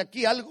salgas de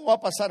aquí, algo va a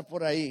pasar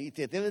por ahí y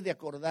te debes de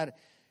acordar,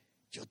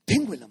 yo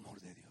tengo el amor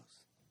de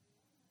Dios.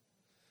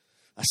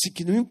 Así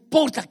que no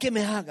importa qué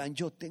me hagan,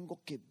 yo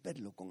tengo que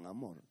verlo con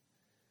amor.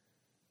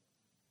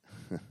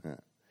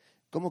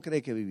 ¿Cómo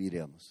cree que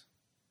viviríamos?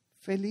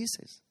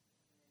 Felices.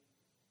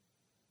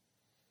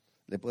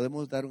 Le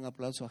podemos dar un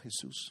aplauso a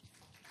Jesús.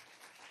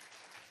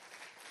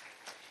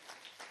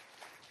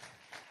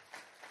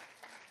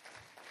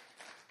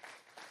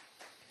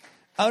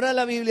 Ahora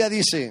la Biblia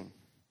dice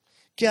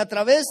que a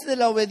través de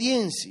la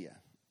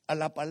obediencia a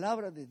la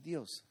palabra de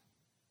Dios,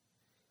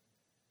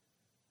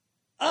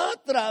 a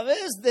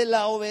través de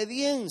la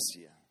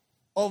obediencia,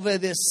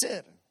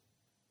 obedecer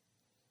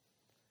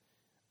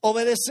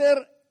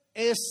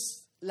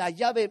es la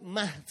llave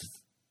más,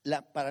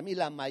 para mí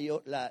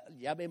la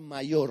llave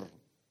mayor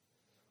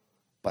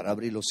para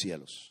abrir los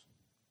cielos.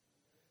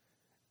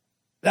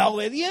 La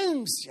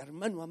obediencia,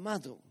 hermano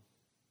amado,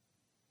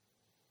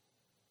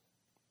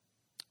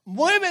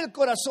 mueve el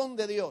corazón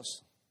de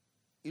Dios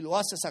y lo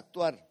haces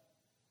actuar.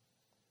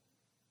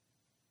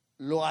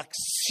 Lo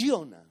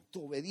acciona,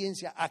 tu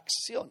obediencia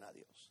acciona a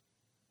Dios.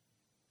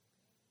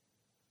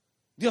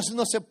 Dios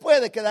no se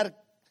puede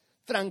quedar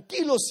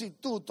tranquilo si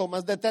tú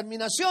tomas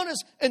determinaciones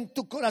en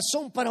tu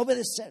corazón para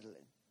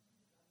obedecerle.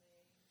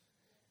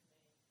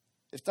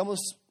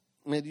 Estamos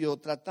medio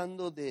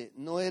tratando de,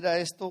 no era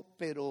esto,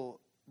 pero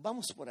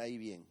vamos por ahí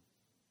bien.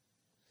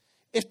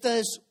 Esta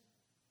es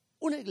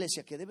una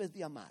iglesia que debes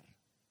de amar.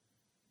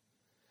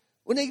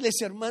 Una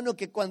iglesia, hermano,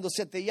 que cuando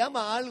se te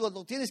llama a algo,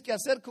 lo tienes que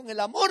hacer con el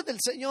amor del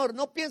Señor.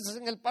 No pienses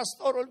en el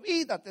pastor,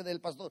 olvídate del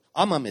pastor.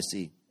 Ámame,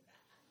 sí.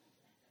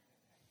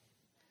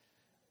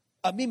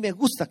 A mí me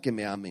gusta que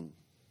me amen.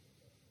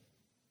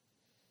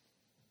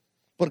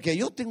 Porque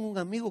yo tengo un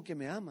amigo que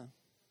me ama.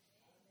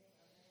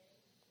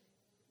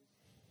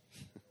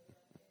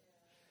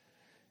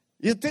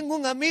 Yo tengo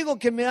un amigo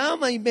que me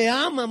ama y me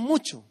ama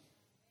mucho.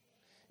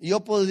 Y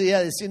yo podría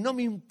decir, no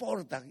me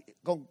importa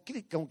con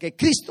que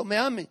Cristo me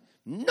ame.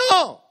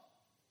 No,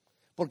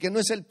 porque no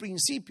es el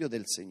principio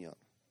del Señor.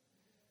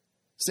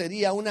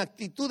 Sería una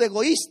actitud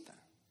egoísta.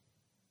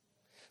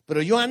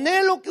 Pero yo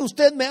anhelo que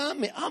usted me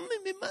ame.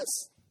 Ámeme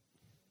más.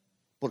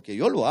 Porque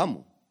yo lo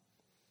amo.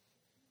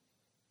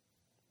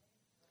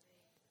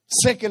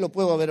 Sé que lo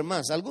puedo ver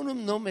más. Algunos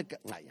no me...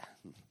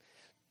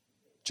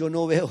 Yo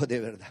no veo de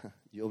verdad.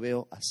 Yo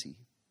veo así.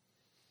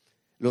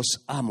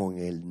 Los amo en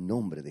el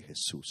nombre de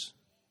Jesús.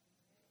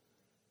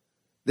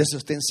 De eso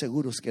estén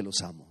seguros que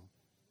los amo.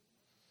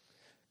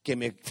 Que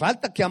me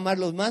falta que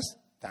amarlos más,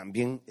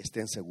 también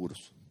estén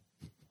seguros.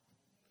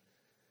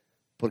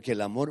 Porque el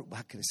amor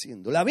va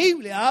creciendo. La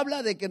Biblia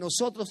habla de que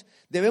nosotros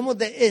debemos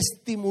de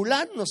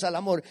estimularnos al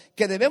amor,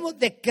 que debemos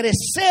de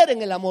crecer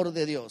en el amor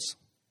de Dios.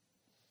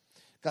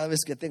 Cada vez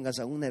que tengas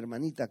a una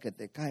hermanita que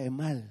te cae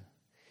mal,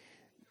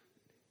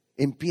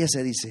 empieza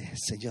y dice,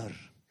 Señor,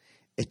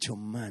 echo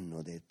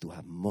mano de tu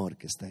amor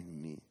que está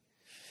en mí.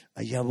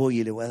 Allá voy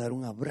y le voy a dar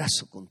un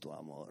abrazo con tu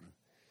amor.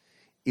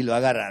 Y lo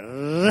agarra,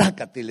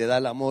 rácate y le da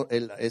el amor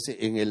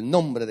en el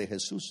nombre de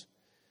Jesús.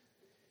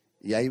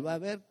 Y ahí va a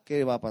ver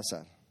qué va a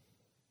pasar.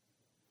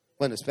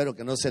 Bueno, espero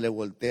que no se le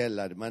voltee a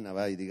la hermana,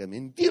 va y diga,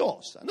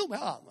 mentirosa, no me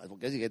amas,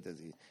 porque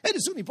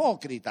eres un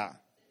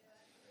hipócrita.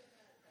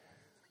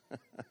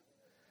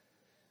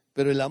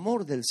 Pero el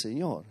amor del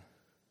Señor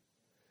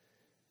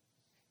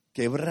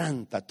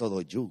quebranta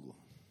todo yugo.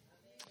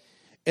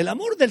 El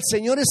amor del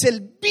Señor es el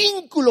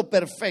vínculo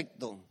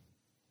perfecto.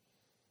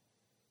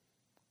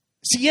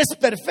 Si es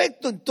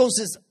perfecto,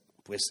 entonces,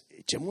 pues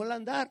echémoslo a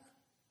andar.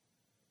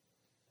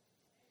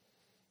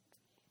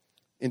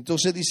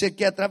 Entonces dice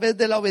que a través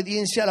de la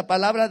obediencia a la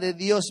palabra de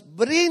Dios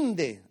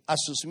brinde a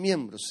sus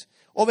miembros.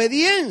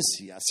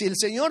 Obediencia. Si el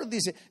Señor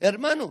dice,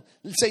 hermano,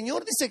 el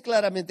Señor dice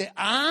claramente,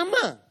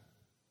 ama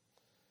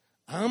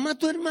a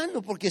tu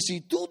hermano, porque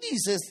si tú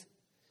dices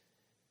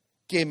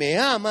que me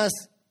amas,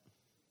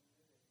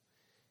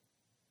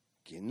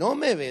 que no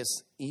me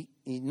ves y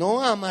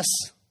no amas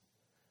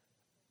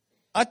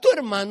a tu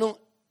hermano,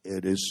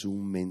 eres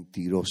un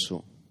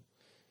mentiroso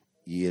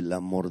y el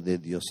amor de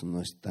Dios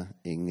no está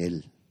en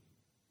él.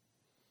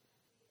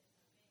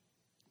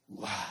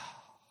 ¡Wow!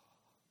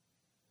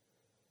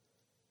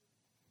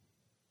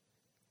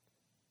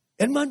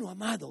 Hermano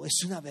amado,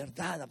 es una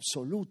verdad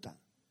absoluta.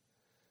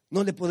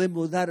 No le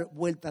podemos dar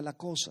vuelta a la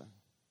cosa.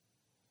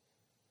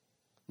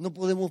 No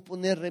podemos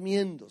poner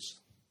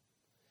remiendos.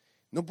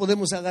 No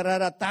podemos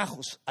agarrar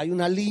atajos. Hay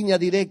una línea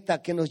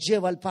directa que nos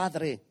lleva al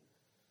Padre.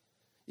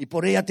 Y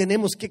por ella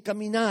tenemos que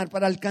caminar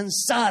para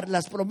alcanzar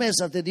las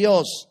promesas de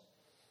Dios.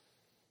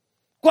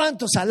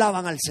 ¿Cuántos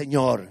alaban al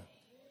Señor?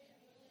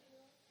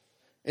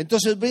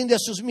 Entonces brinde a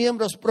sus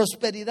miembros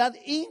prosperidad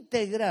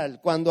integral.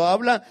 Cuando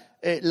habla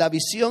la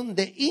visión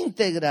de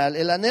integral,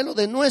 el anhelo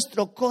de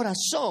nuestro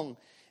corazón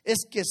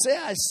es que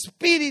sea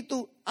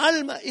espíritu,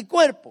 alma y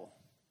cuerpo.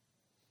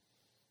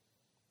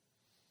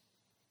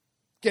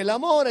 Que el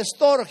amor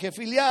estorge,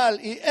 filial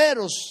y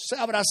eros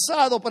sea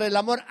abrazado por el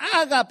amor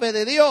ágape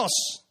de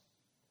Dios.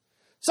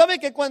 ¿Sabe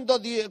que cuando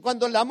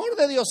el amor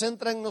de Dios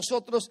entra en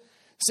nosotros,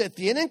 se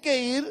tienen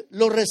que ir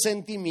los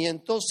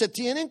resentimientos, se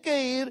tienen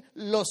que ir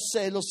los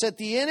celos, se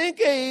tienen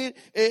que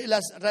ir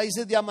las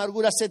raíces de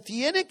amargura, se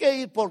tienen que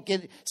ir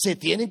porque se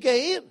tienen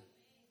que ir?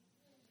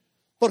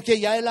 Porque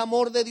ya el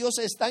amor de Dios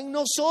está en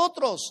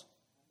nosotros.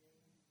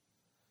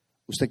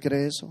 ¿Usted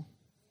cree eso?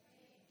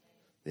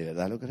 ¿De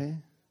verdad lo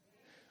cree?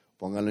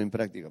 Póngalo en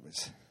práctica,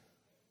 pues.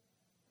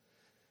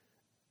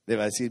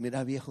 Debe decir,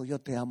 mira viejo,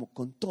 yo te amo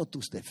con todos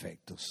tus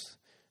defectos.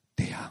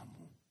 Te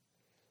amo.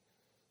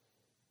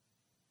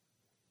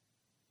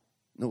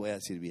 No voy a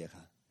decir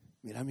vieja.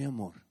 Mira mi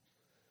amor.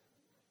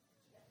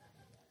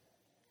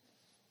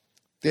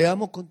 Te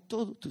amo con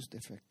todos tus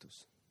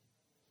defectos.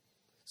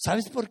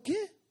 ¿Sabes por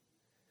qué?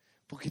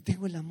 Porque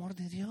tengo el amor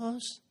de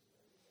Dios.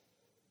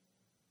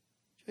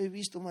 Yo he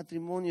visto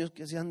matrimonios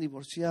que se han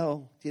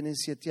divorciado, tienen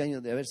 7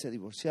 años de haberse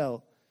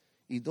divorciado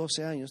y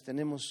 12 años.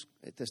 Tenemos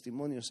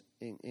testimonios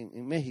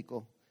en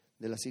México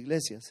de las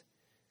iglesias.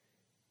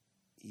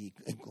 Y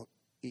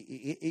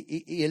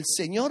el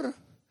Señor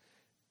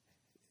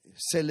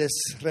se les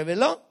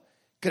reveló,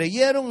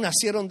 creyeron,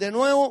 nacieron de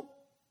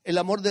nuevo, el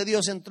amor de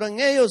Dios entró en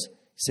ellos,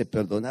 se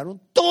perdonaron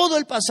todo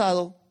el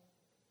pasado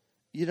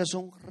y ahora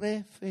son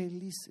re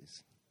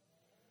felices.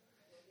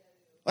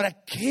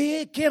 Ahora,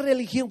 ¿qué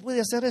religión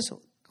puede hacer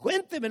eso?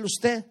 Cuéntemelo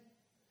usted,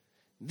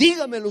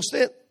 dígamelo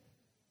usted.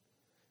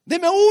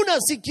 Deme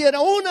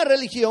siquiera una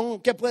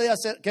religión que pueda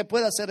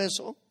hacer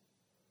eso.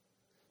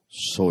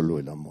 Solo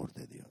el amor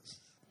de Dios.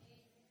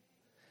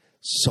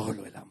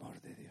 Solo el amor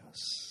de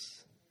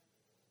Dios.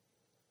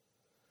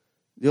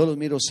 Yo los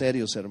miro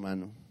serios,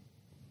 hermano.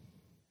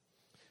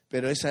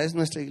 Pero esa es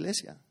nuestra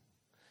iglesia.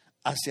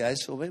 Hacia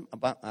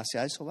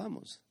eso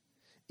vamos.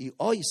 Y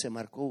hoy se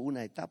marcó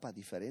una etapa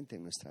diferente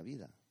en nuestra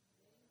vida.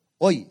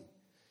 Hoy,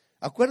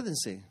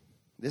 acuérdense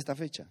de esta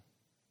fecha.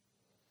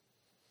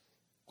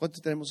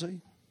 ¿Cuánto tenemos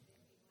hoy?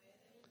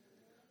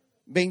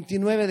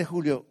 29 de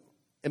julio.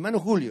 Hermano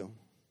Julio,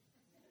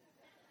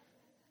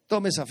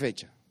 tome esa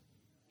fecha.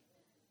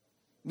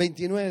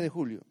 29 de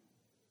julio.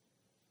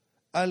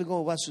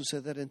 Algo va a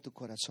suceder en tu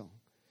corazón.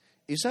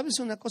 Y sabes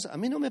una cosa, a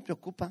mí no me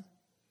preocupa.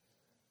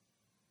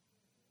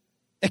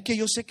 Es que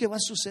yo sé que va a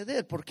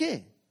suceder. ¿Por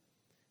qué?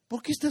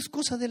 Porque esta es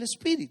cosa del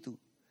Espíritu.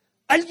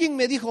 Alguien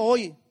me dijo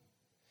hoy,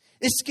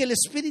 es que el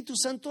Espíritu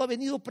Santo ha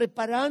venido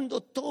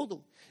preparando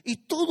todo. Y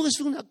todo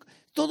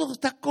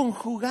está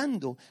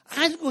conjugando.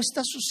 Algo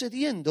está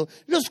sucediendo.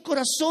 Los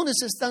corazones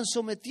se están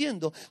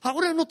sometiendo.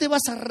 Ahora no te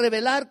vas a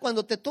rebelar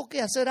cuando te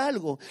toque hacer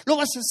algo. Lo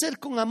vas a hacer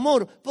con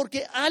amor,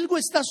 porque algo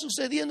está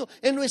sucediendo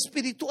en lo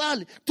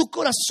espiritual. Tu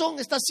corazón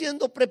está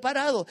siendo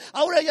preparado.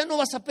 Ahora ya no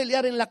vas a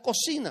pelear en la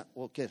cocina.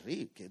 Oh, qué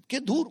rico, qué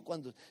duro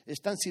cuando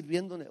están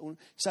sirviendo.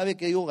 Sabe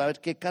que yo, a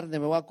ver qué carne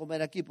me voy a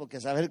comer aquí, porque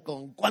saber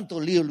con cuánto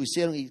lío lo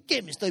hicieron y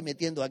qué me estoy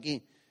metiendo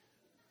aquí.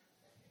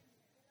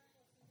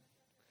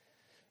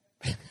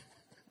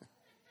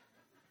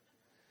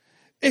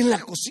 En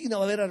la cocina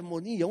va a haber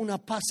armonía, una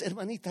paz,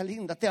 hermanita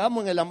linda. Te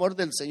amo en el amor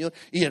del Señor.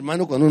 Y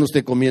hermano, cuando uno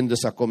esté comiendo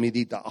esa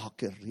comidita,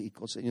 qué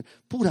rico, Señor.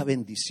 Pura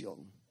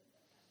bendición.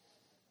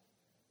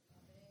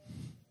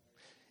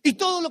 Y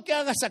todo lo que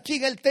hagas aquí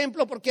en el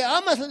templo, porque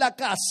amas la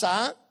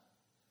casa,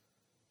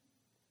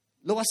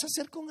 lo vas a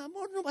hacer con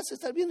amor. No vas a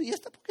estar viendo, ¿y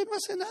esta por qué no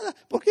hace nada?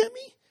 ¿Por qué a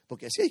mí?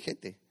 Porque así hay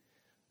gente.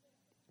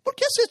 ¿Por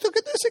qué hace esto?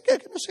 Que no se cae,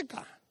 que no se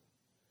cae.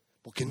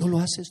 Porque no lo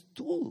haces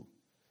tú.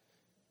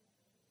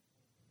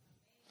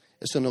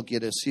 Eso no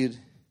quiere decir,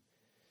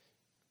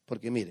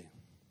 porque mire,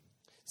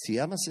 si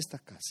amas esta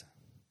casa,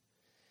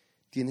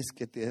 tienes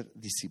que ser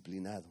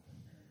disciplinado,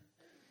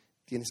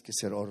 tienes que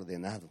ser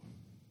ordenado,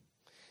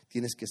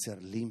 tienes que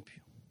ser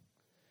limpio,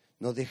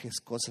 no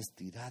dejes cosas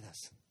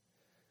tiradas.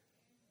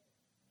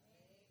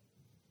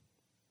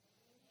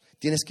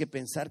 Tienes que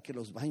pensar que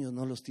los baños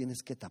no los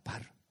tienes que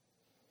tapar.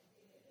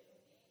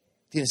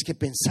 Tienes que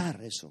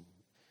pensar eso.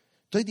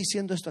 Estoy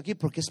diciendo esto aquí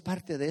porque es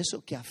parte de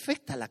eso que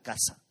afecta a la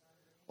casa,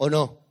 ¿o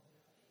no?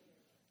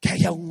 Que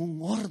haya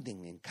un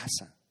orden en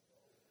casa.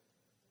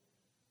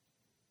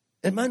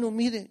 Hermano,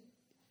 mire,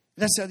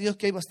 gracias a Dios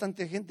que hay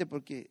bastante gente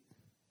porque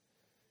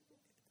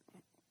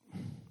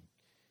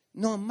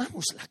no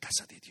amamos la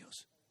casa de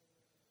Dios.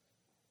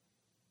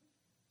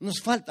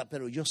 Nos falta,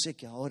 pero yo sé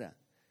que ahora,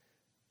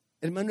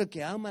 hermano, el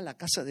que ama la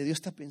casa de Dios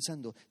está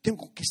pensando,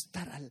 tengo que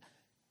estar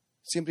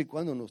siempre y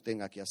cuando no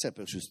tenga que hacer.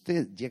 Pero si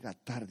usted llega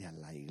tarde a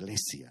la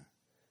iglesia,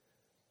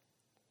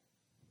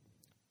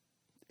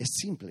 es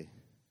simple.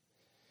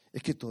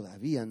 Es que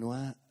todavía no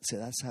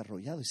se ha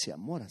desarrollado ese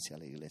amor hacia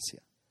la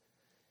iglesia.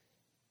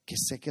 Que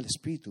sé que el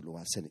Espíritu lo va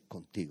a hacer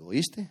contigo,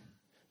 ¿oíste?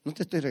 No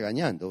te estoy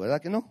regañando,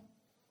 ¿verdad que no?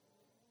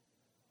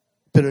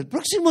 Pero el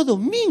próximo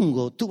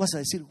domingo tú vas a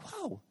decir,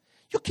 wow,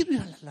 yo quiero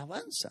ir a la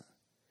alabanza.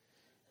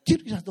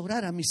 Quiero ir a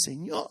adorar a mi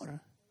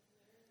Señor.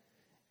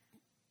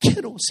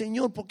 Quiero,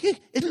 Señor,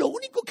 porque es lo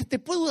único que te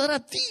puedo dar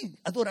a ti,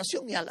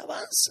 adoración y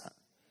alabanza.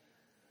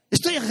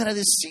 Estoy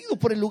agradecido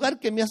por el lugar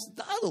que me has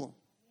dado.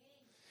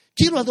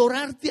 Quiero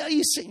adorarte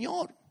ahí,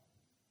 Señor.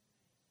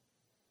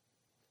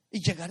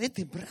 Y llegaré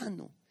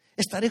temprano.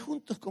 Estaré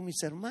juntos con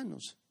mis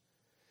hermanos.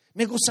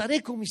 Me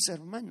gozaré con mis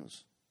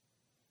hermanos.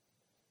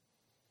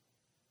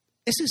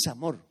 Ese es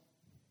amor.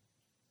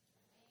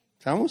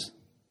 ¿Estamos?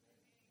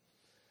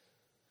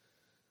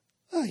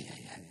 Ay.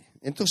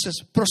 Entonces,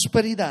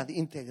 prosperidad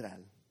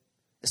integral.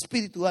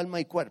 Espíritu, alma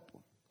y cuerpo.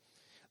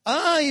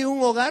 Hay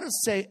un hogar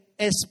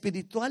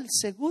espiritual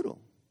seguro.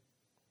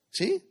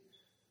 ¿Sí?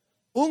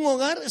 Un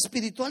hogar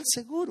espiritual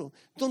seguro,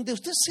 donde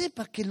usted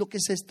sepa que lo que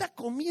se está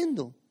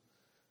comiendo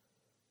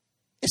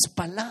es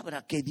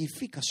palabra que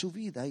edifica su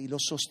vida y lo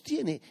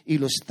sostiene y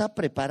lo está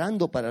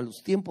preparando para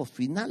los tiempos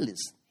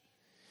finales.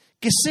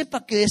 Que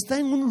sepa que está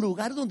en un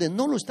lugar donde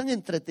no lo están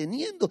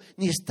entreteniendo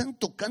ni están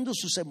tocando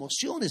sus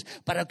emociones,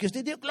 para que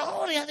usted diga,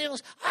 gloria a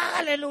Dios,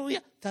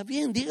 aleluya. Está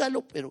bien,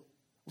 dígalo, pero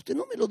usted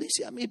no me lo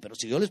dice a mí. Pero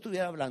si yo le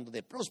estuviera hablando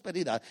de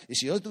prosperidad y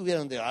si yo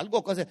estuviera de algo,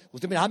 usted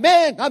me dice,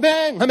 amén,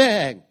 amén,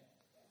 amén.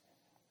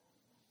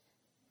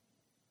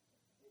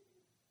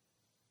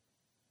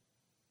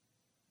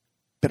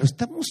 Pero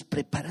estamos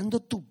preparando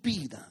tu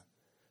vida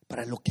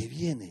para lo que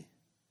viene.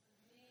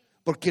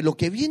 Porque lo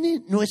que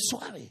viene no es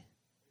suave.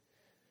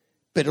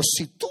 Pero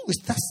si tú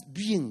estás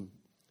bien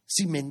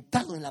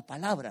cimentado en la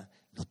palabra,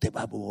 no te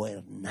va a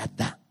mover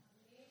nada.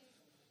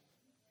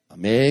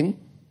 Amén.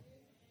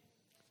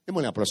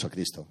 Démosle un aplauso a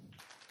Cristo.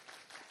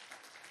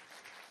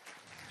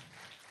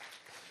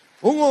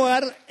 Un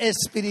hogar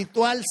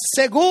espiritual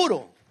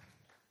seguro.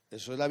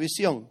 Eso es la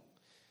visión.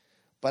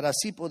 Para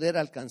así poder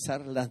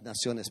alcanzar las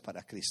naciones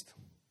para Cristo.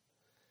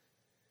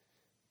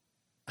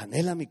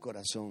 Anhela mi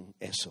corazón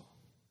eso.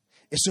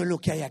 Eso es lo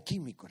que hay aquí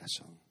en mi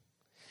corazón.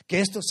 que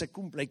esto se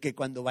cumpla y que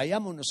cuando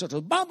vayamos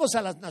nosotros, vamos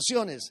a las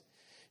naciones,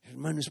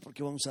 hermanos, es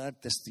porque vamos a dar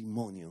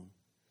testimonio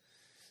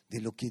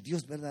de lo que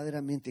Dios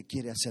verdaderamente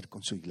quiere hacer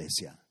con su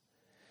iglesia,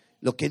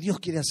 lo que Dios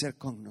quiere hacer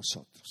con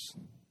nosotros.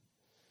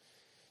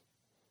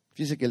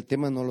 Fíjese que el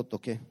tema no lo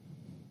toqué.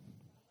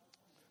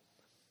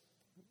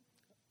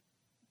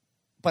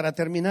 Para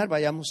terminar,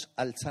 vayamos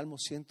al Salmo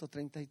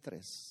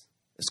 133.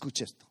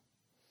 Escuche esto.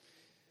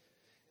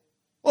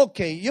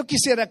 Ok, yo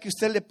quisiera que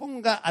usted le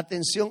ponga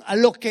atención a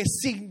lo que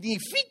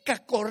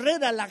significa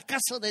correr a la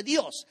casa de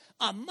Dios,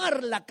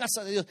 amar la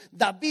casa de Dios.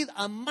 David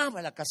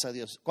amaba la casa de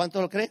Dios. ¿Cuánto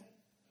lo cree?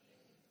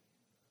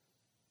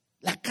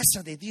 La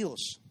casa de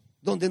Dios,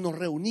 donde nos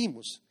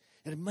reunimos.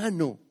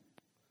 Hermano,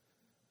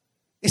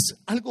 es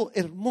algo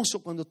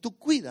hermoso cuando tú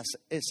cuidas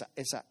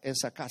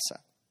esa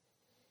casa.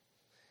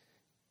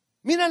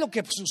 Mira lo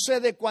que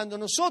sucede cuando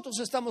nosotros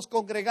estamos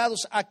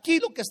congregados aquí,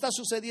 lo que está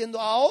sucediendo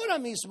ahora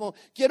mismo.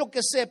 Quiero que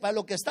sepa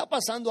lo que está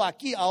pasando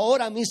aquí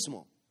ahora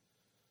mismo.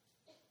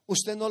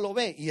 Usted no lo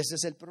ve y ese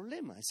es el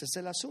problema, ese es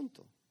el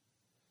asunto.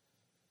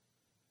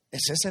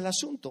 Ese es el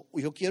asunto.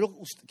 Yo quiero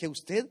que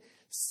usted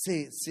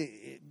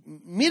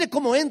mire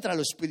cómo entra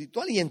lo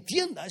espiritual y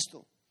entienda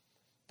esto.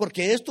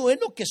 Porque esto es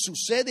lo que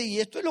sucede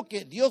y esto es lo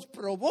que Dios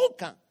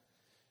provoca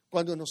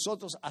cuando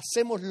nosotros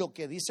hacemos lo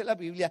que dice la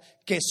Biblia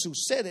que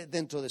sucede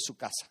dentro de su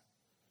casa.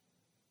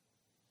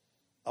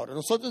 Ahora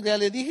nosotros, ya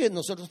le dije,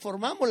 nosotros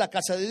formamos la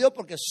casa de Dios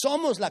porque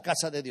somos la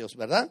casa de Dios,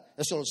 ¿verdad?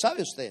 Eso lo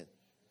sabe usted.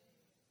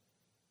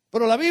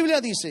 Pero la Biblia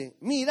dice,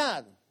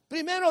 mirad,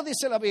 primero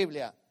dice la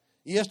Biblia,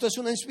 y esto es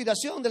una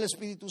inspiración del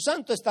Espíritu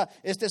Santo,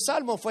 este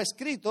salmo fue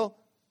escrito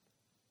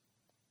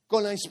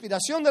con la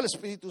inspiración del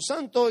Espíritu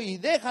Santo y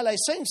deja la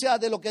esencia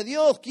de lo que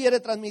Dios quiere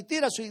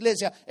transmitir a su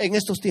iglesia en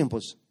estos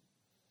tiempos.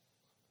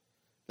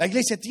 La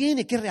iglesia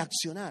tiene que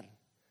reaccionar,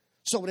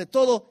 sobre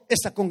todo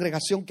esta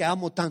congregación que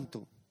amo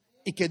tanto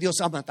y que Dios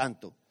ama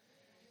tanto.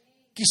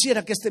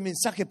 Quisiera que este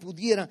mensaje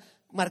pudiera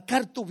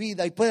marcar tu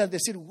vida y puedas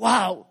decir,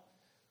 wow,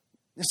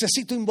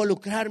 necesito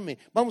involucrarme,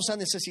 vamos a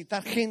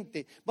necesitar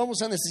gente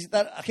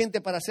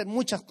para hacer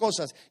muchas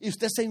cosas y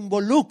usted se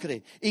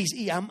involucre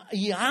y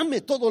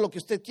ame todo lo que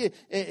usted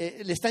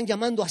quiere, le están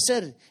llamando a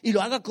hacer y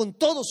lo haga con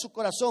todo su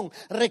corazón.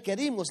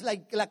 Requerimos,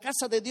 la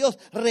casa de Dios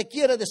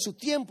requiere de su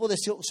tiempo, de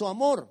su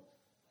amor.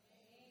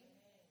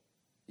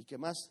 ¿Y qué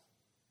más?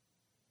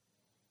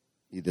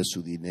 Y de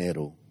su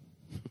dinero.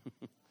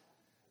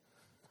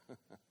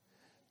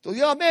 ¿Tú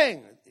dices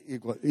amén?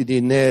 Y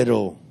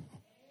dinero.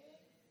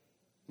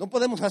 No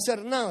podemos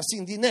hacer nada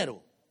sin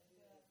dinero.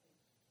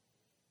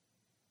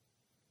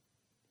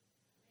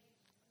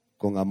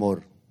 Con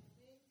amor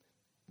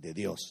de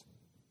Dios.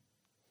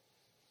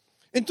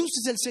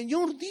 Entonces el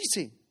Señor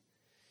dice,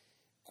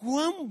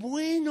 cuán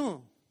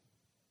bueno,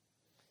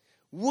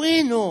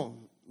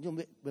 yo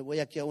me voy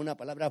aquí a una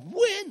palabra,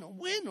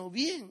 bueno,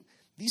 bien.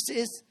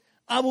 Dice es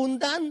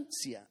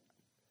abundancia,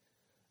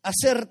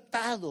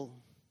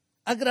 acertado,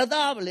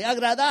 agradable,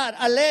 agradar,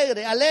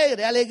 alegre,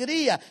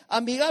 alegría,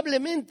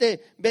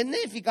 amigablemente,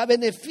 benéfica,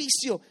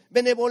 beneficio,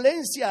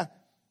 benevolencia,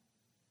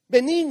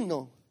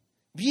 benigno,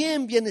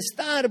 bien,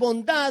 bienestar,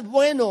 bondad,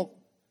 bueno,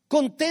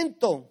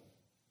 contento,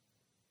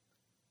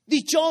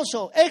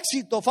 dichoso,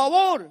 éxito,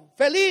 favor,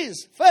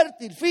 feliz,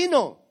 fértil,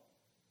 fino,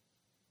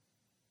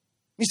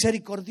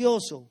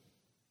 misericordioso,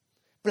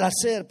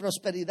 placer,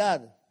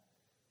 prosperidad.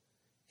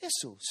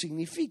 Eso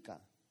significa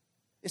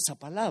esa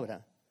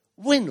palabra,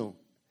 bueno,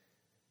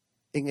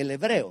 en el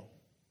hebreo.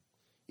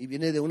 Y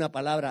viene de una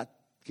palabra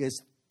que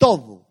es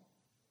todo.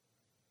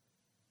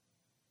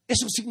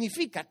 Eso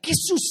significa, ¿qué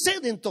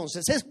sucede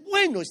entonces? Es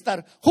bueno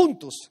estar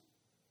juntos.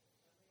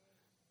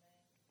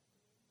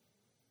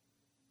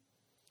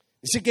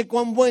 Dice que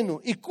cuán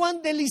bueno y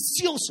cuán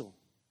delicioso.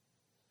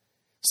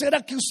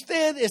 ¿Será que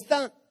usted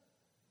está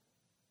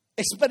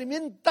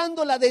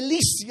experimentando la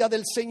delicia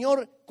del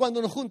Señor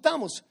cuando nos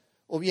juntamos?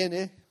 O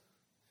viene,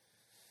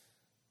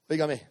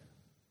 óigame,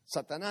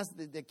 Satanás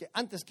desde que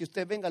antes que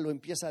usted venga lo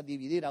empieza a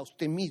dividir a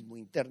usted mismo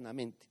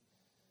internamente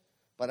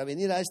para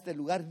venir a este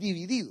lugar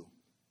dividido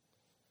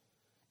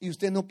y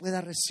usted no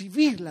pueda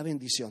recibir la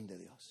bendición de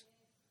Dios.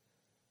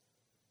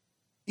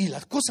 Y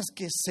las cosas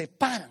que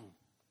separan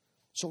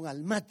son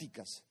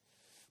almáticas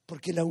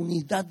porque la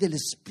unidad del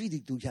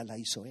Espíritu ya la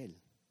hizo Él.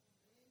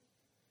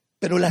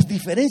 Pero las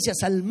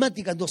diferencias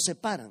almáticas nos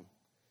separan.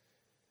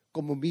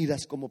 Cómo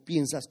miras, cómo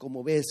piensas,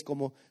 cómo ves,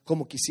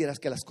 cómo quisieras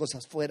que las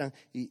cosas fueran.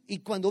 Y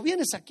cuando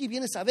vienes aquí,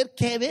 vienes a ver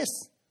qué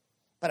ves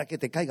para que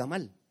te caiga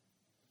mal.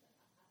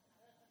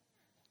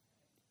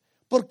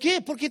 ¿Por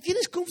qué? Porque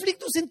tienes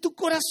conflictos en tu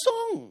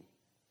corazón.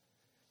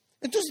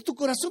 Entonces tu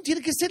corazón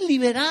tiene que ser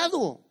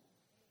liberado.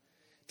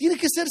 Tiene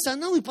que ser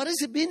sanado. Y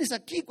parece vienes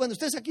aquí, cuando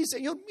estés aquí,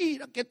 Señor,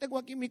 mira que tengo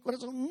aquí en mi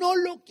corazón. No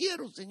lo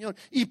quiero, Señor.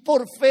 Y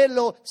por fe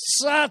lo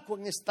saco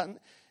en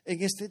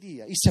este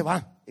día. Y se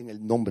va en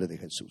el nombre de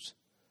Jesús.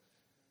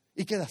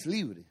 Y quedas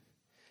libre.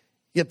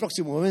 Y el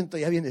próximo momento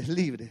ya vienes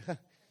libre.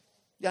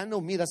 Ya no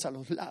miras a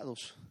los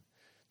lados.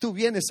 Tú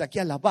vienes aquí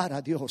a alabar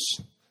a Dios.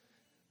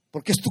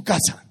 Porque es tu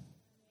casa.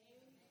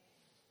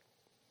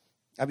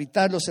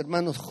 Habitar los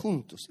hermanos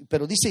juntos.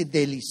 Pero dice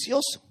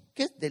delicioso.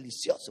 ¿Qué es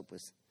delicioso?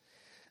 Pues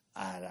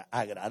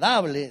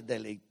agradable,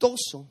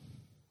 deleitoso,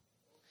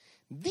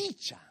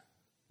 dicha,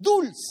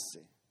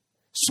 dulce,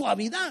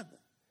 suavidad.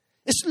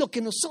 Es lo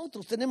que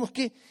nosotros tenemos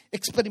que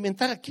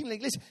experimentar aquí en la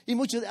iglesia. Y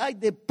muchos dicen, ay,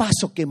 de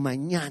paso que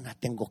mañana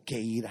tengo que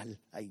ir a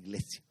la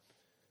iglesia.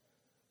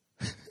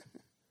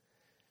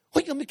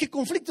 Óigame, qué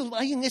conflictos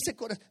hay en ese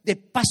corazón. De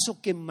paso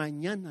que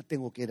mañana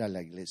tengo que ir a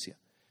la iglesia.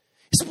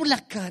 Es por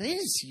la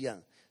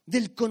carencia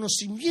del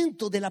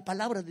conocimiento de la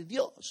palabra de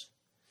Dios.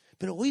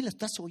 Pero hoy la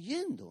estás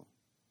oyendo.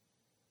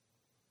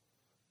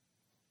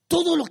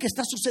 Todo lo que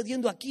está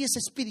sucediendo aquí es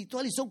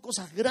espiritual y son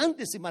cosas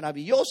grandes y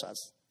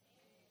maravillosas.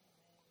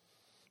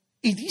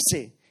 Y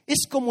dice,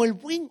 es como el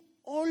buen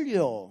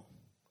óleo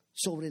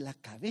sobre la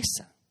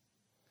cabeza.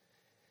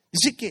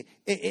 Dice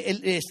que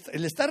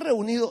el estar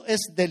reunido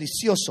es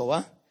delicioso,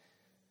 ¿va?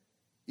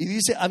 Y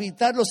dice,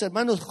 habitar los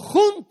hermanos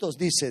juntos,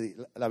 dice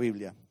la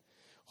Biblia.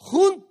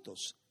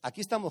 Juntos,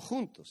 aquí estamos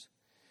juntos.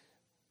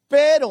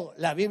 Pero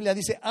la Biblia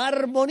dice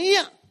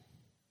armonía.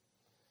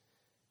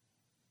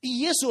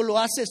 Y eso lo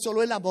hace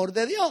solo el amor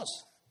de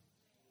Dios.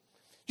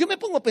 Yo me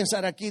pongo a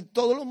pensar aquí,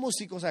 todos los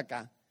músicos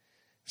acá,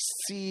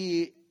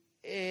 si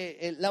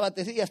la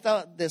batería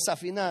estaba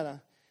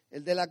desafinada,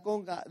 el de la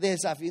conga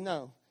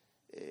desafinado,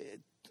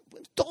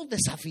 todos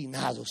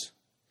desafinados.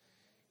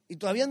 Y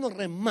todavía no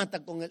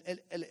remata con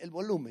el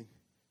volumen,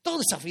 todo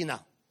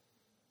desafinado.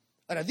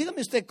 Ahora,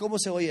 dígame usted cómo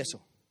se oye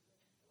eso.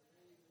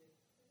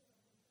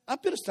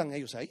 Pero están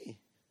ellos ahí.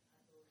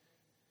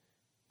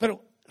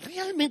 Pero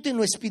realmente en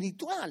lo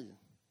espiritual,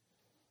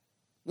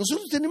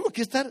 nosotros tenemos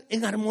que estar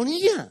en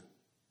armonía.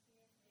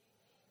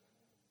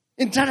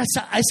 Entrar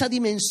a esa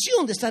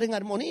dimensión de estar en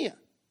armonía.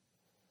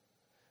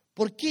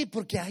 ¿Por qué?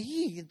 Porque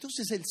ahí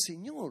entonces el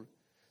Señor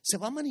se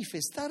va a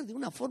manifestar de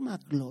una forma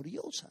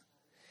gloriosa.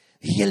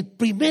 Y el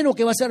primero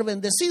que va a ser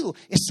bendecido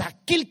es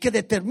aquel que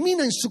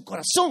determina en su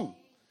corazón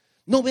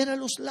no ver a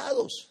los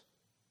lados,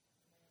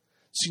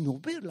 sino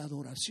ver la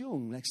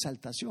adoración, la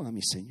exaltación a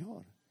mi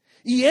Señor.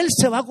 Y Él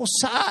se va a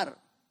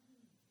gozar.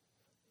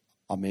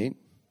 Amén.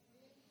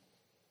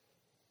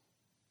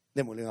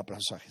 Démosle un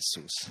aplauso a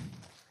Jesús.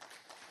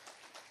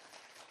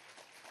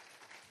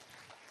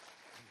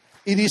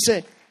 Y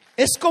dice,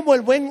 es como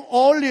el buen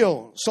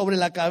óleo sobre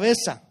la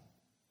cabeza.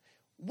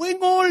 Buen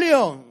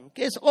óleo.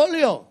 ¿Qué es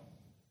óleo?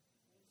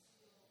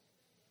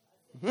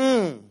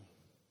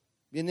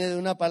 Viene de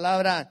una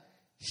palabra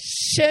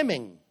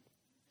shemen.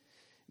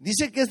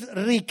 Dice que es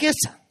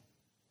riqueza,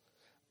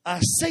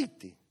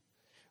 aceite,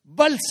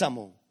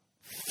 bálsamo,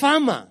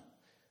 fama,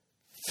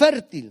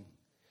 fértil,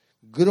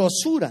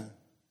 grosura,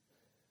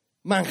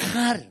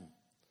 manjar,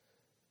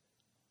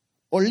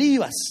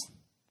 olivas,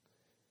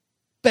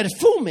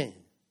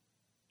 perfume,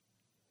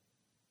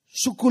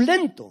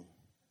 suculento,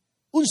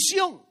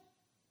 unción.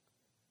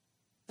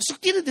 Eso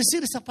quiere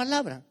decir esa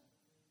palabra.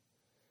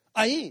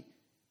 Ahí.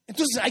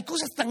 Entonces hay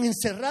cosas tan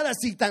encerradas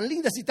y tan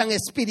lindas y tan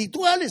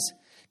espirituales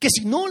que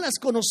si no las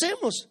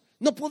conocemos,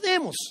 no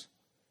podemos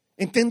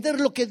entender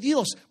lo que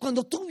Dios,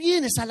 cuando tú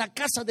vienes a la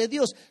casa de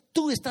Dios,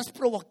 tú estás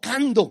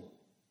provocando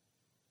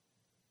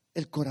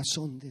el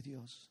corazón de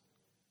Dios.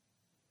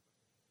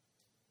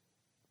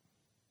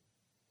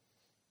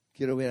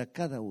 Quiero ver a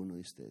cada uno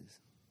de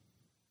ustedes.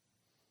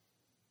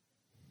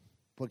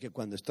 Porque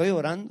cuando estoy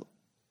orando,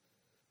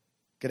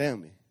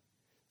 créanme,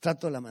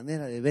 trato la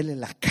manera de verle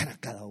la cara a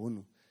cada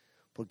uno.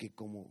 Porque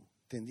como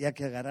tendría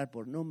que agarrar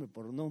por nombre,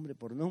 por nombre,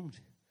 por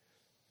nombre.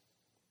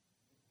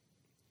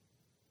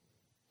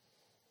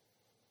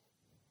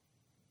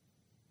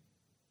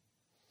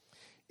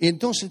 Y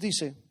entonces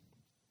dice,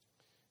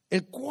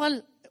 el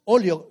cual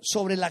óleo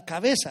sobre la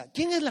cabeza.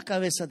 ¿Quién es la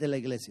cabeza de la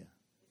iglesia?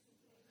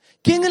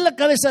 ¿Quién es la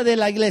cabeza de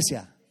la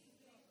iglesia?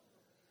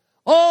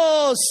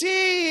 Oh, sí,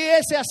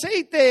 ese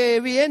aceite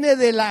viene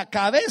de la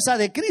cabeza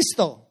de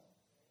Cristo.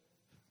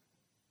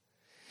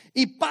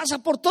 Y pasa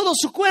por todo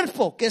su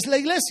cuerpo, que es la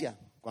iglesia.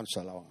 ¿Cuántos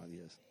alaban a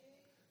Dios?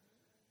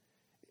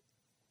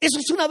 Eso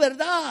es una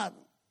verdad.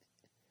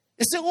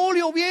 Ese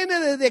óleo viene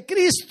desde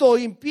Cristo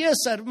y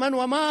empieza,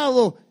 hermano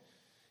amado,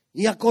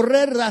 y a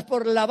correr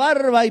por la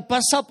barba y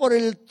pasa por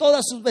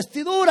todas sus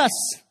vestiduras.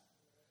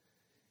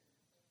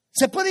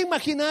 ¿Se puede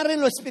imaginar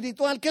en lo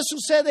espiritual qué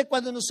sucede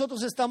cuando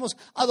nosotros estamos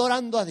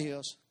adorando a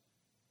Dios?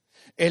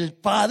 El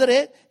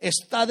Padre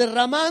está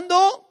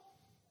derramando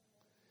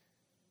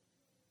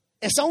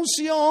esa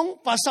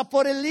unción, pasa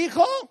por el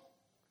Hijo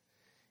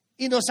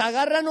y nos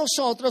agarra a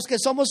nosotros que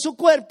somos su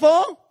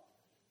cuerpo.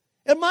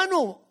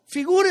 Hermano,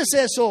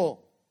 figúrese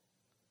eso,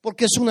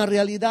 porque es una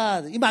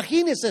realidad.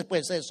 Imagínese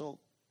pues eso,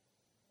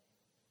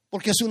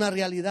 porque es una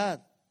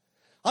realidad.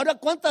 Ahora,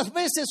 ¿cuántas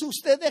veces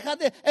usted deja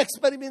de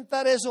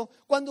experimentar eso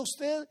cuando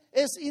usted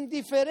es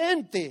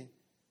indiferente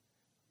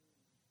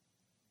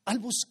al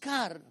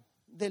buscar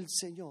del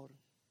Señor?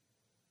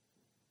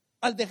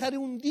 Al dejar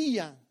un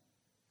día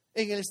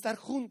en el estar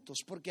juntos,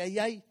 porque ahí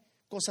hay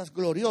cosas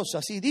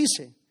gloriosas. Y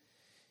dice,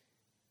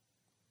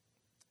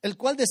 el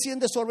cual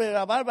desciende sobre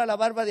la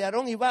barba de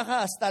Aarón y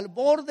baja hasta el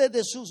borde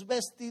de sus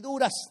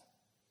vestiduras.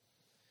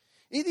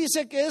 Y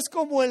dice que es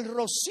como el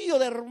rocío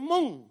de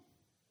Hermón.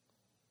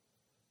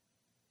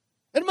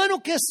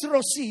 Hermano, ¿qué es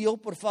rocío,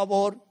 por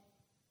favor?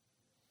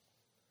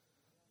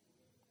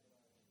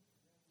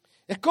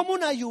 Es como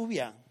una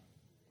lluvia.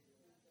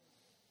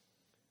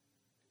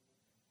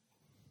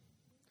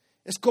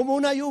 Es como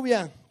una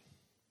lluvia.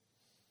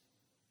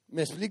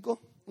 ¿Me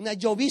explico? Una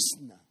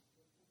llovizna.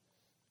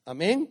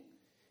 Amén.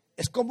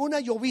 Es como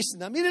una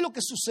llovizna. Mire lo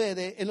que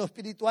sucede en lo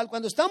espiritual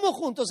cuando estamos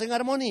juntos en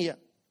armonía.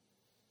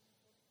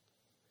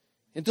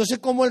 Entonces,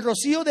 como el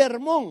rocío de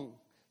Hermón.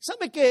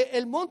 ¿Sabe que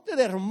el monte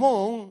de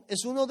Hermón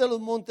es uno de los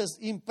montes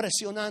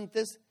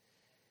impresionantes?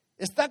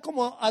 Está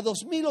como a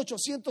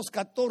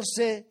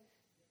 2.814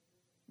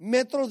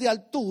 metros de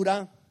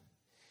altura.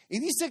 Y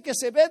dice que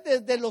se ve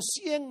desde los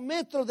 100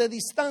 metros de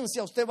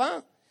distancia. Usted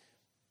va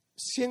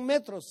 100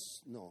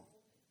 metros, no,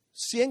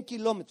 100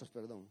 kilómetros,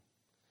 perdón.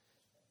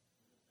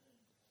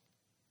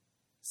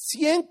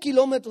 100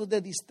 kilómetros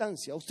de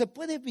distancia. Usted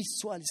puede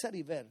visualizar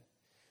y ver.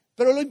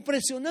 Pero lo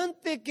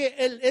impresionante que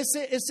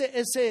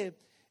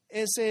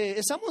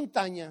esa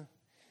montaña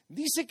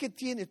dice que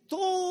tiene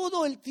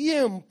todo el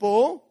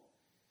tiempo,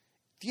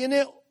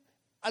 tiene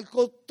al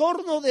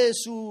contorno de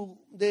su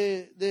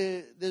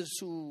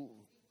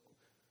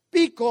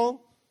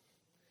pico,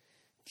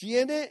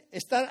 tiene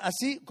estar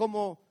así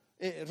como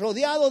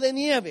rodeado de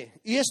nieve,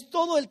 y es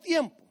todo el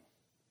tiempo.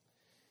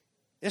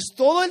 Es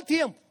todo el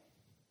tiempo.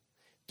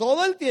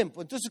 Todo el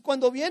tiempo. Entonces,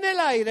 cuando viene el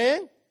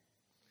aire,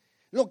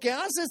 lo que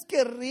hace es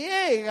que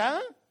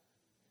riega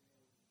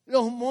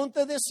los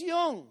montes de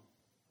Sión.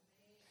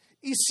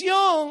 Y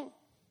Sión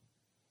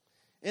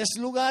es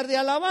lugar de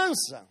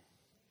alabanza,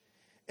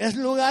 es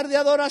lugar de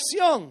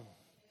adoración,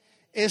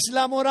 es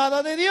la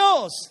morada de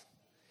Dios.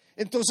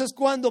 Entonces,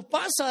 cuando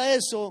pasa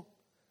eso,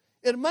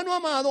 hermano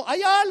amado,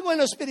 hay algo en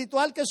lo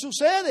espiritual que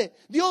sucede.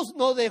 Dios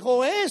no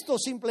dejó esto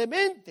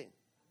simplemente.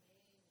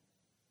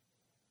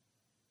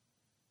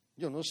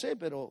 Yo no sé,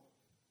 pero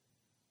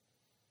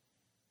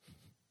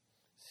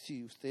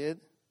si usted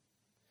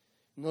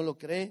no lo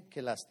cree,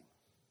 qué lástima.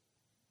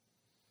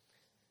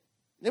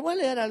 Le voy a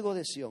leer algo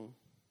de Sión.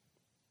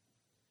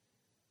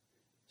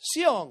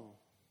 Sión,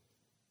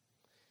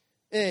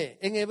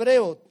 en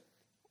hebreo,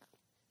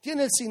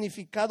 tiene el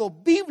significado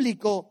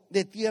bíblico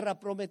de tierra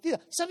prometida.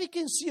 ¿Sabe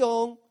que en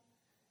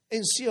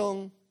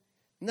Sión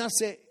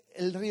nace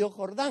el río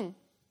Jordán?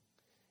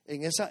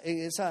 En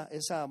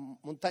esa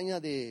montaña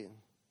de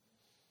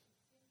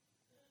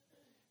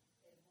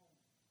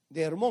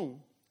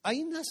Hermón.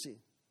 Ahí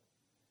nace.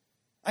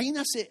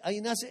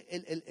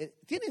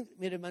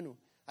 Mire, hermano,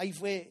 ahí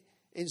fue,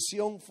 en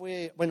Sión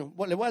fue, bueno,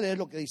 le voy a leer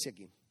lo que dice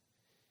aquí.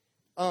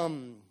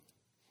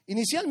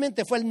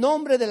 Inicialmente fue el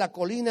nombre de la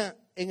colina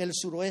en el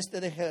suroeste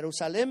de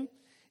Jerusalén,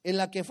 en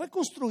la que fue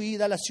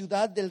construida la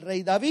ciudad del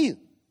rey David.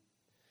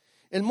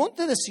 El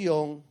monte de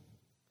Sión,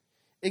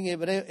 en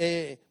hebreo,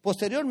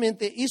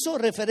 posteriormente hizo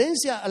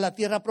referencia a la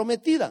tierra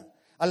prometida,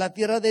 a la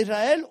tierra de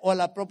Israel o a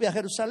la propia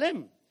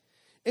Jerusalén.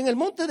 En el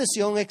monte de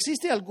Sión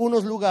existen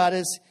algunos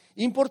lugares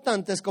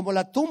importantes como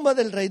la tumba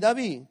del rey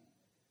David,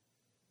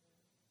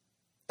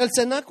 el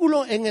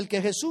cenáculo en el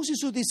que Jesús y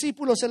sus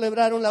discípulos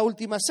celebraron la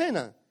última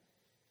cena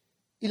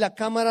y la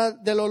cámara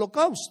del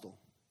holocausto.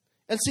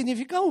 El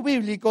significado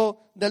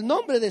bíblico del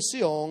nombre de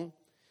Sión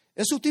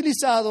es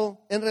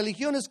utilizado en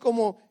religiones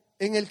como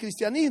en el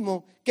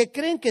cristianismo, que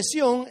creen que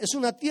Sión es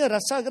una tierra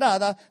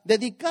sagrada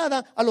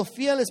dedicada a los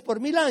fieles por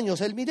 1000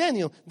 años, el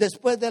milenio,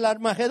 después del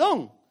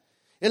Armagedón.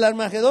 El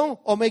Armagedón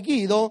o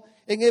Megiddo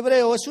en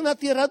hebreo es una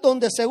tierra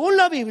donde, según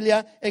la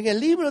Biblia, en el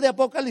libro de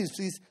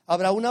Apocalipsis,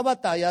 habrá una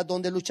batalla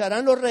donde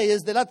lucharán los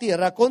reyes de la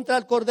tierra contra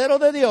el Cordero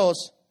de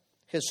Dios,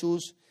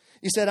 Jesús,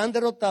 y serán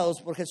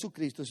derrotados por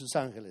Jesucristo y sus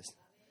ángeles.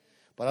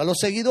 Para los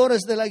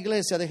seguidores de la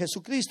iglesia de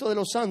Jesucristo de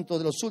los santos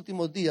de los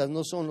últimos días,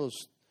 no son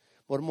los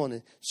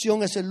mormones,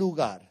 Sión es el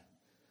lugar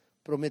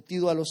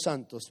prometido a los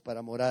santos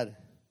para morar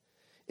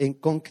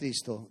con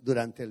Cristo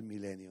durante el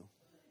milenio.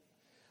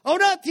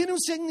 Ahora tiene un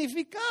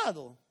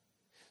significado.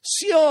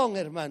 Sión,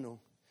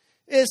 hermano,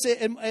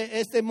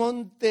 este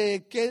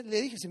monte, ¿qué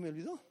le dije? Se me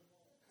olvidó.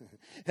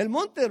 El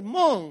monte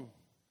Hermón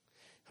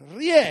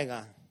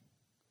riega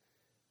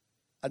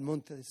al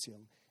monte de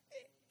Sión.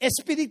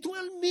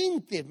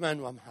 Espiritualmente,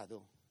 hermano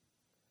amado,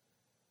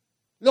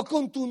 lo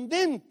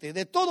contundente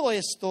de todo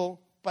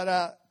esto,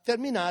 para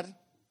terminar,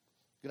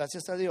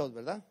 gracias a Dios,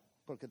 ¿verdad?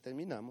 Porque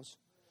terminamos.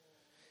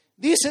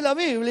 Dice la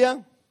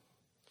Biblia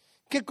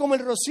que como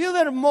el rocío de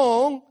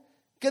Hermón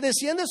que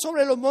desciende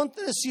sobre los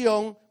montes de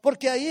Sión,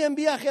 porque ahí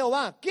envía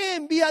Jehová. ¿Qué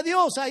envía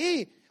Dios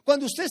ahí?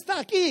 Cuando usted está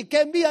aquí,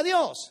 ¿qué envía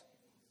Dios?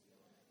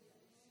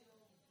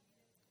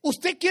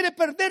 Usted quiere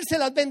perderse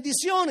las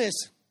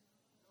bendiciones.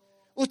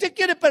 Usted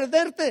quiere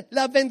perderte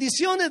las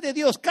bendiciones de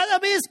Dios. Cada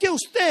vez que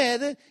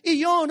usted y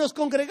yo nos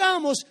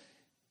congregamos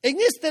en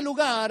este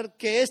lugar,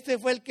 que este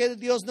fue el que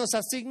Dios nos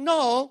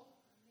asignó,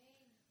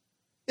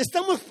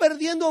 estamos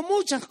perdiendo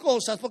muchas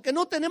cosas porque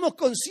no tenemos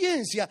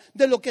conciencia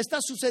de lo que está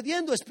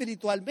sucediendo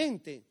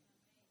espiritualmente.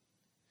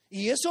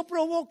 Y eso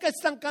provoca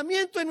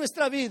estancamiento en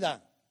nuestra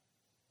vida.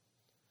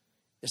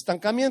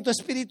 estancamiento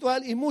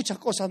espiritual y muchas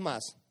cosas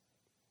más.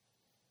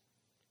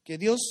 Que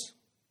Dios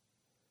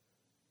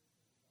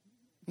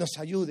nos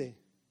ayude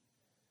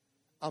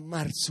a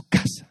amar su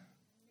casa.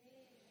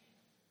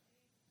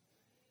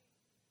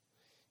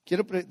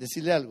 Quiero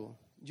decirle algo.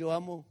 Yo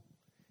amo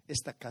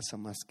esta casa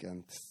más que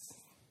antes.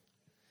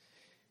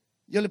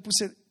 Yo le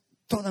puse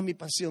toda mi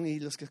pasión y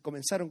los que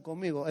comenzaron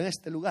conmigo en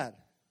este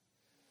lugar.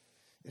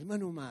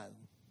 Hermano amado,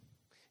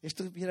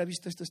 esto hubiera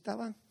visto, esto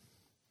estaba,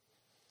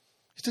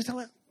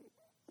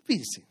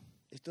 fíjense,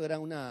 esto era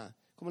una,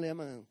 ¿cómo le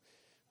llaman?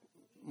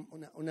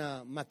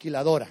 Una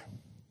maquiladora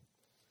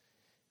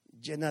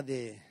llena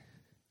de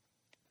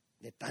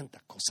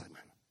tantas cosas,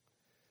 hermano.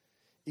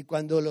 Y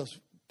cuando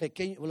los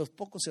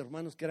pocos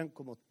hermanos, que eran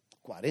como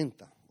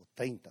 40 o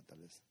 30 tal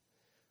vez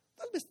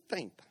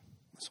 30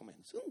 más o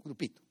menos, un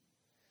grupito,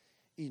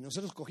 y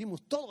nosotros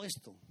cogimos todo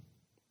esto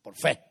por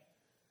fe,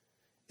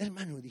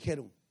 hermano,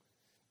 dijeron: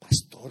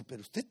 pastor,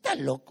 pero usted está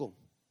loco.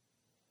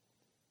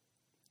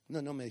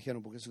 No me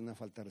dijeron, porque es una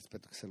falta de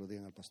respeto que se lo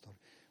digan al pastor.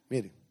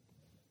 Mire,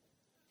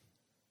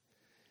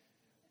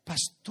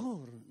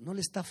 pastor, no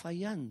le está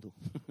fallando.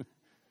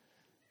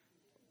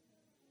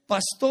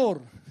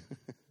 Pastor,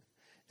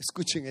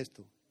 escuchen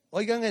esto,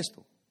 oigan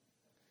esto.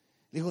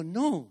 Digo,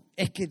 no,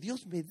 es que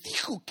Dios me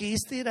dijo que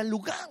este era el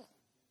lugar.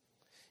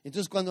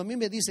 Entonces cuando a mí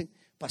me dicen: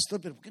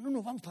 pastor, pero ¿por qué no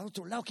nos vamos para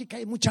otro lado? Que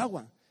cae mucha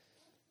agua.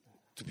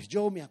 Entonces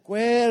yo me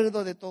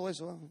acuerdo de todo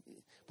eso,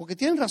 porque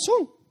tienen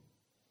razón.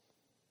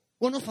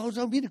 Bueno, para otro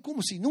lado, mire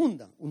cómo se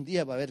inunda. Un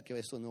día va a ver que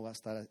eso no va a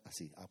estar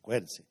así,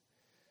 acuérdese.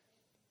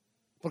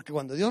 Porque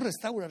cuando Dios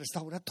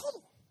restaura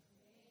todo.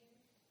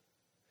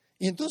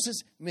 Y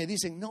entonces me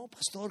dicen: no,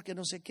 pastor, que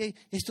no sé qué,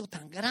 esto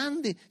tan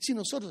grande. Si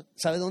nosotros,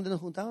 ¿sabe dónde nos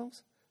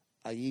juntábamos?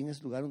 Ahí en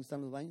ese lugar donde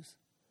están los baños.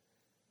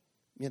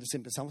 Mientras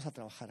empezamos a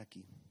trabajar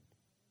aquí.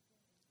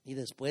 Y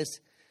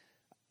después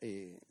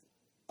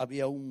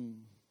había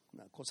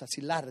una cosa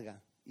así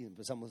larga y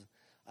empezamos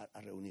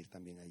a reunir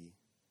también allí.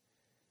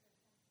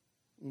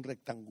 Un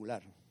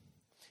rectangular.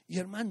 Y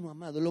hermano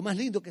amado, lo más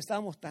lindo, que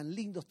estábamos tan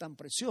lindos, tan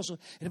preciosos,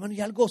 hermano,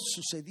 y algo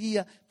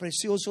sucedía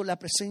precioso, la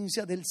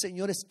presencia del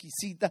Señor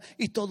exquisita,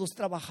 y todos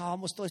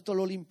trabajábamos, todo esto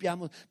lo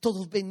limpiamos,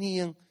 todos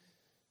venían.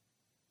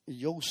 Y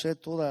yo usé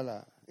todo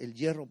el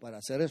hierro para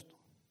hacer esto,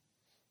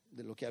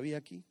 de lo que había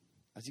aquí.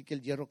 Así que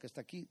el hierro que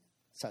está aquí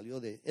salió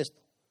de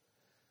esto.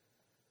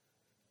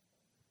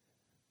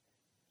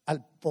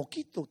 Al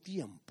poquito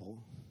tiempo,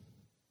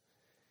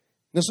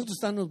 nosotros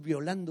estábamos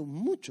violando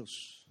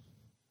muchos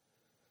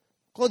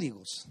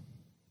códigos,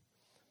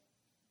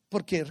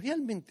 porque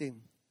realmente,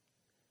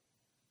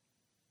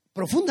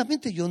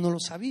 profundamente yo no lo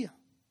sabía,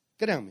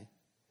 créanme,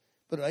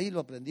 pero ahí lo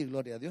aprendí,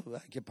 gloria a Dios.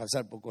 Hay que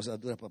pasar por cosas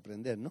duras para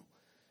aprender, ¿no?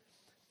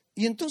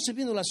 Y entonces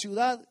vino la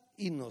ciudad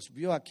y nos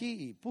vio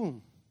aquí y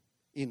pum,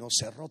 y nos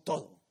cerró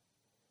todo.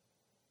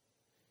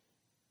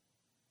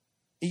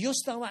 Y yo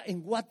estaba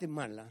en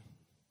Guatemala.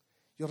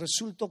 Yo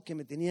resultó que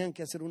me tenían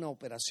que hacer una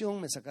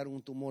operación, me sacaron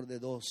un tumor de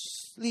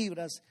 2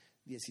 libras,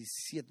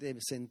 17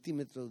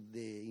 centímetros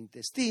de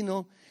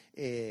intestino,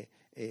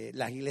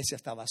 la iglesia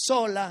estaba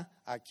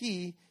sola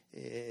aquí,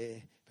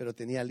 pero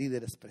tenía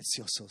líderes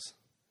preciosos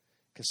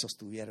que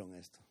sostuvieron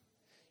esto.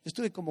 Yo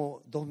estuve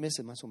como 2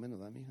 meses más o menos,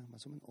 ¿verdad, mija?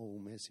 Más o menos, o 1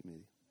 mes y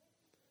medio,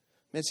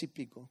 mes y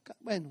pico,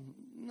 bueno,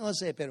 no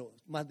sé, pero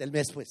más del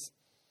mes pues.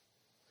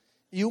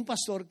 Y un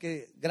pastor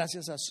que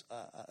gracias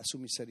a su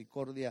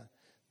misericordia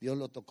Dios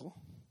lo tocó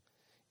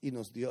y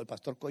nos dio, el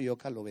pastor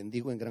Coyoca, lo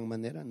bendigo en gran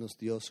manera, nos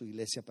dio su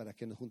iglesia para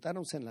que nos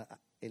juntáramos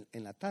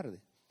en la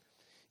tarde.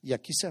 Y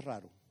aquí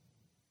cerraron,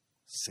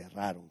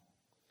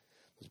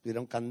 nos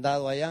pidieron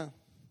candado allá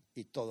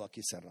y todo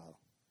aquí cerrado.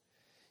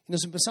 Y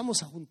nos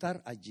empezamos a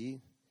juntar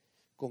allí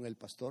con el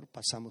pastor,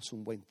 pasamos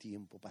un buen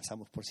tiempo,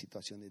 pasamos por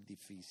situaciones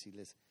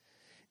difíciles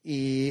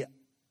y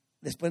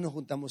después nos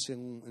juntamos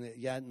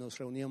ya nos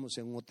reuníamos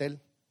en un hotel.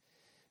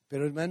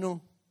 Pero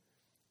hermano,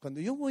 cuando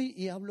yo voy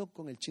y hablo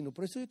con el chino,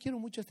 por eso yo quiero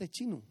mucho a este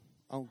chino,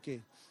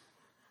 aunque,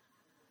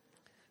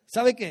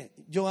 ¿sabe qué?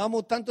 Yo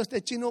amo tanto a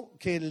este chino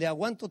que le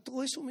aguanto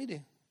todo eso,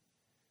 mire,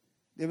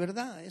 de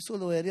verdad, eso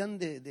lo deberían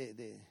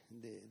de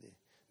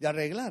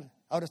arreglar.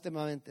 Ahora usted me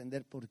va a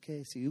entender por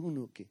qué, si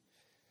uno que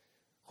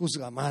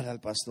juzga mal al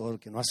pastor,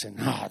 que no hace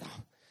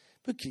nada,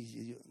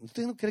 porque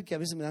usted no cree que a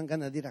veces me dan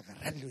ganas de ir a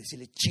agarrarlo y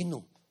decirle: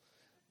 chino,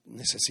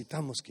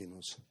 necesitamos que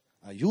nos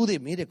ayude,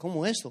 mire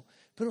cómo esto.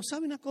 Pero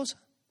 ¿sabe una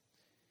cosa?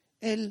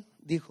 Él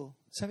dijo: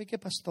 ¿sabe qué,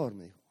 pastor?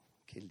 Me dijo: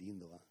 qué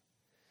lindo va.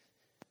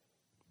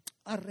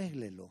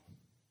 Arréglelo,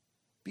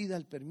 pida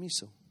el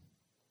permiso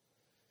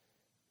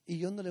y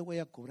yo no le voy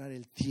a cobrar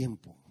el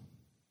tiempo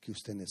que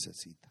usted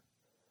necesita.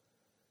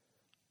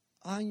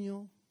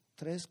 Año,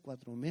 3,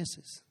 4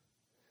 meses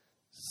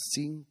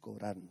sin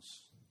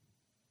cobrarnos.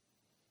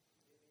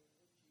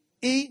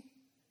 Y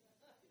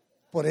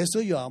por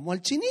eso yo amo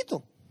al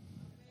chinito.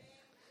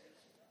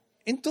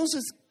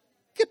 Entonces,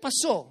 ¿qué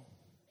pasó?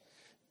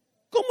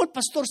 ¿Cómo el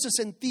pastor se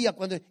sentía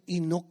cuando... Y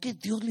no que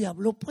Dios le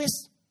habló,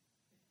 pues.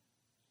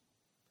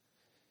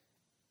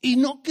 Y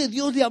no que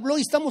Dios le habló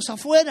y estamos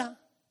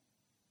afuera.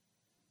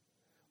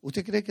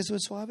 ¿Usted cree que eso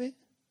es suave?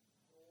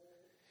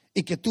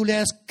 y que tú le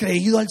has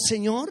creído al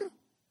Señor.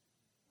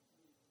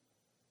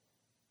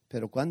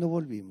 Pero cuando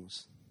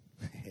volvimos,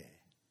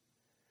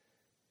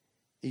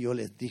 y yo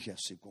les dije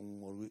así con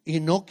un orgullo, y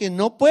no que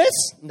no, pues,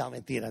 no,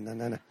 mentira,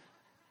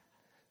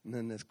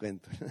 no les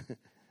cuento.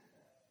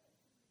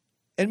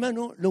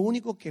 Hermano, lo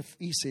único que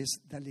hice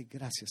es darle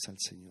gracias al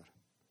Señor.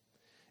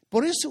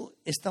 Por eso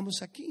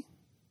estamos aquí.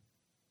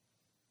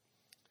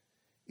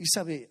 Y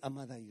sabe,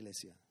 amada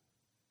iglesia,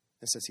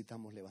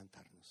 necesitamos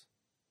levantarnos.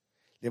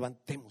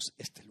 Levantemos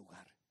este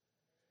lugar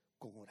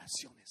con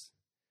oraciones,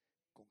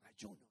 con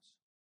ayunos.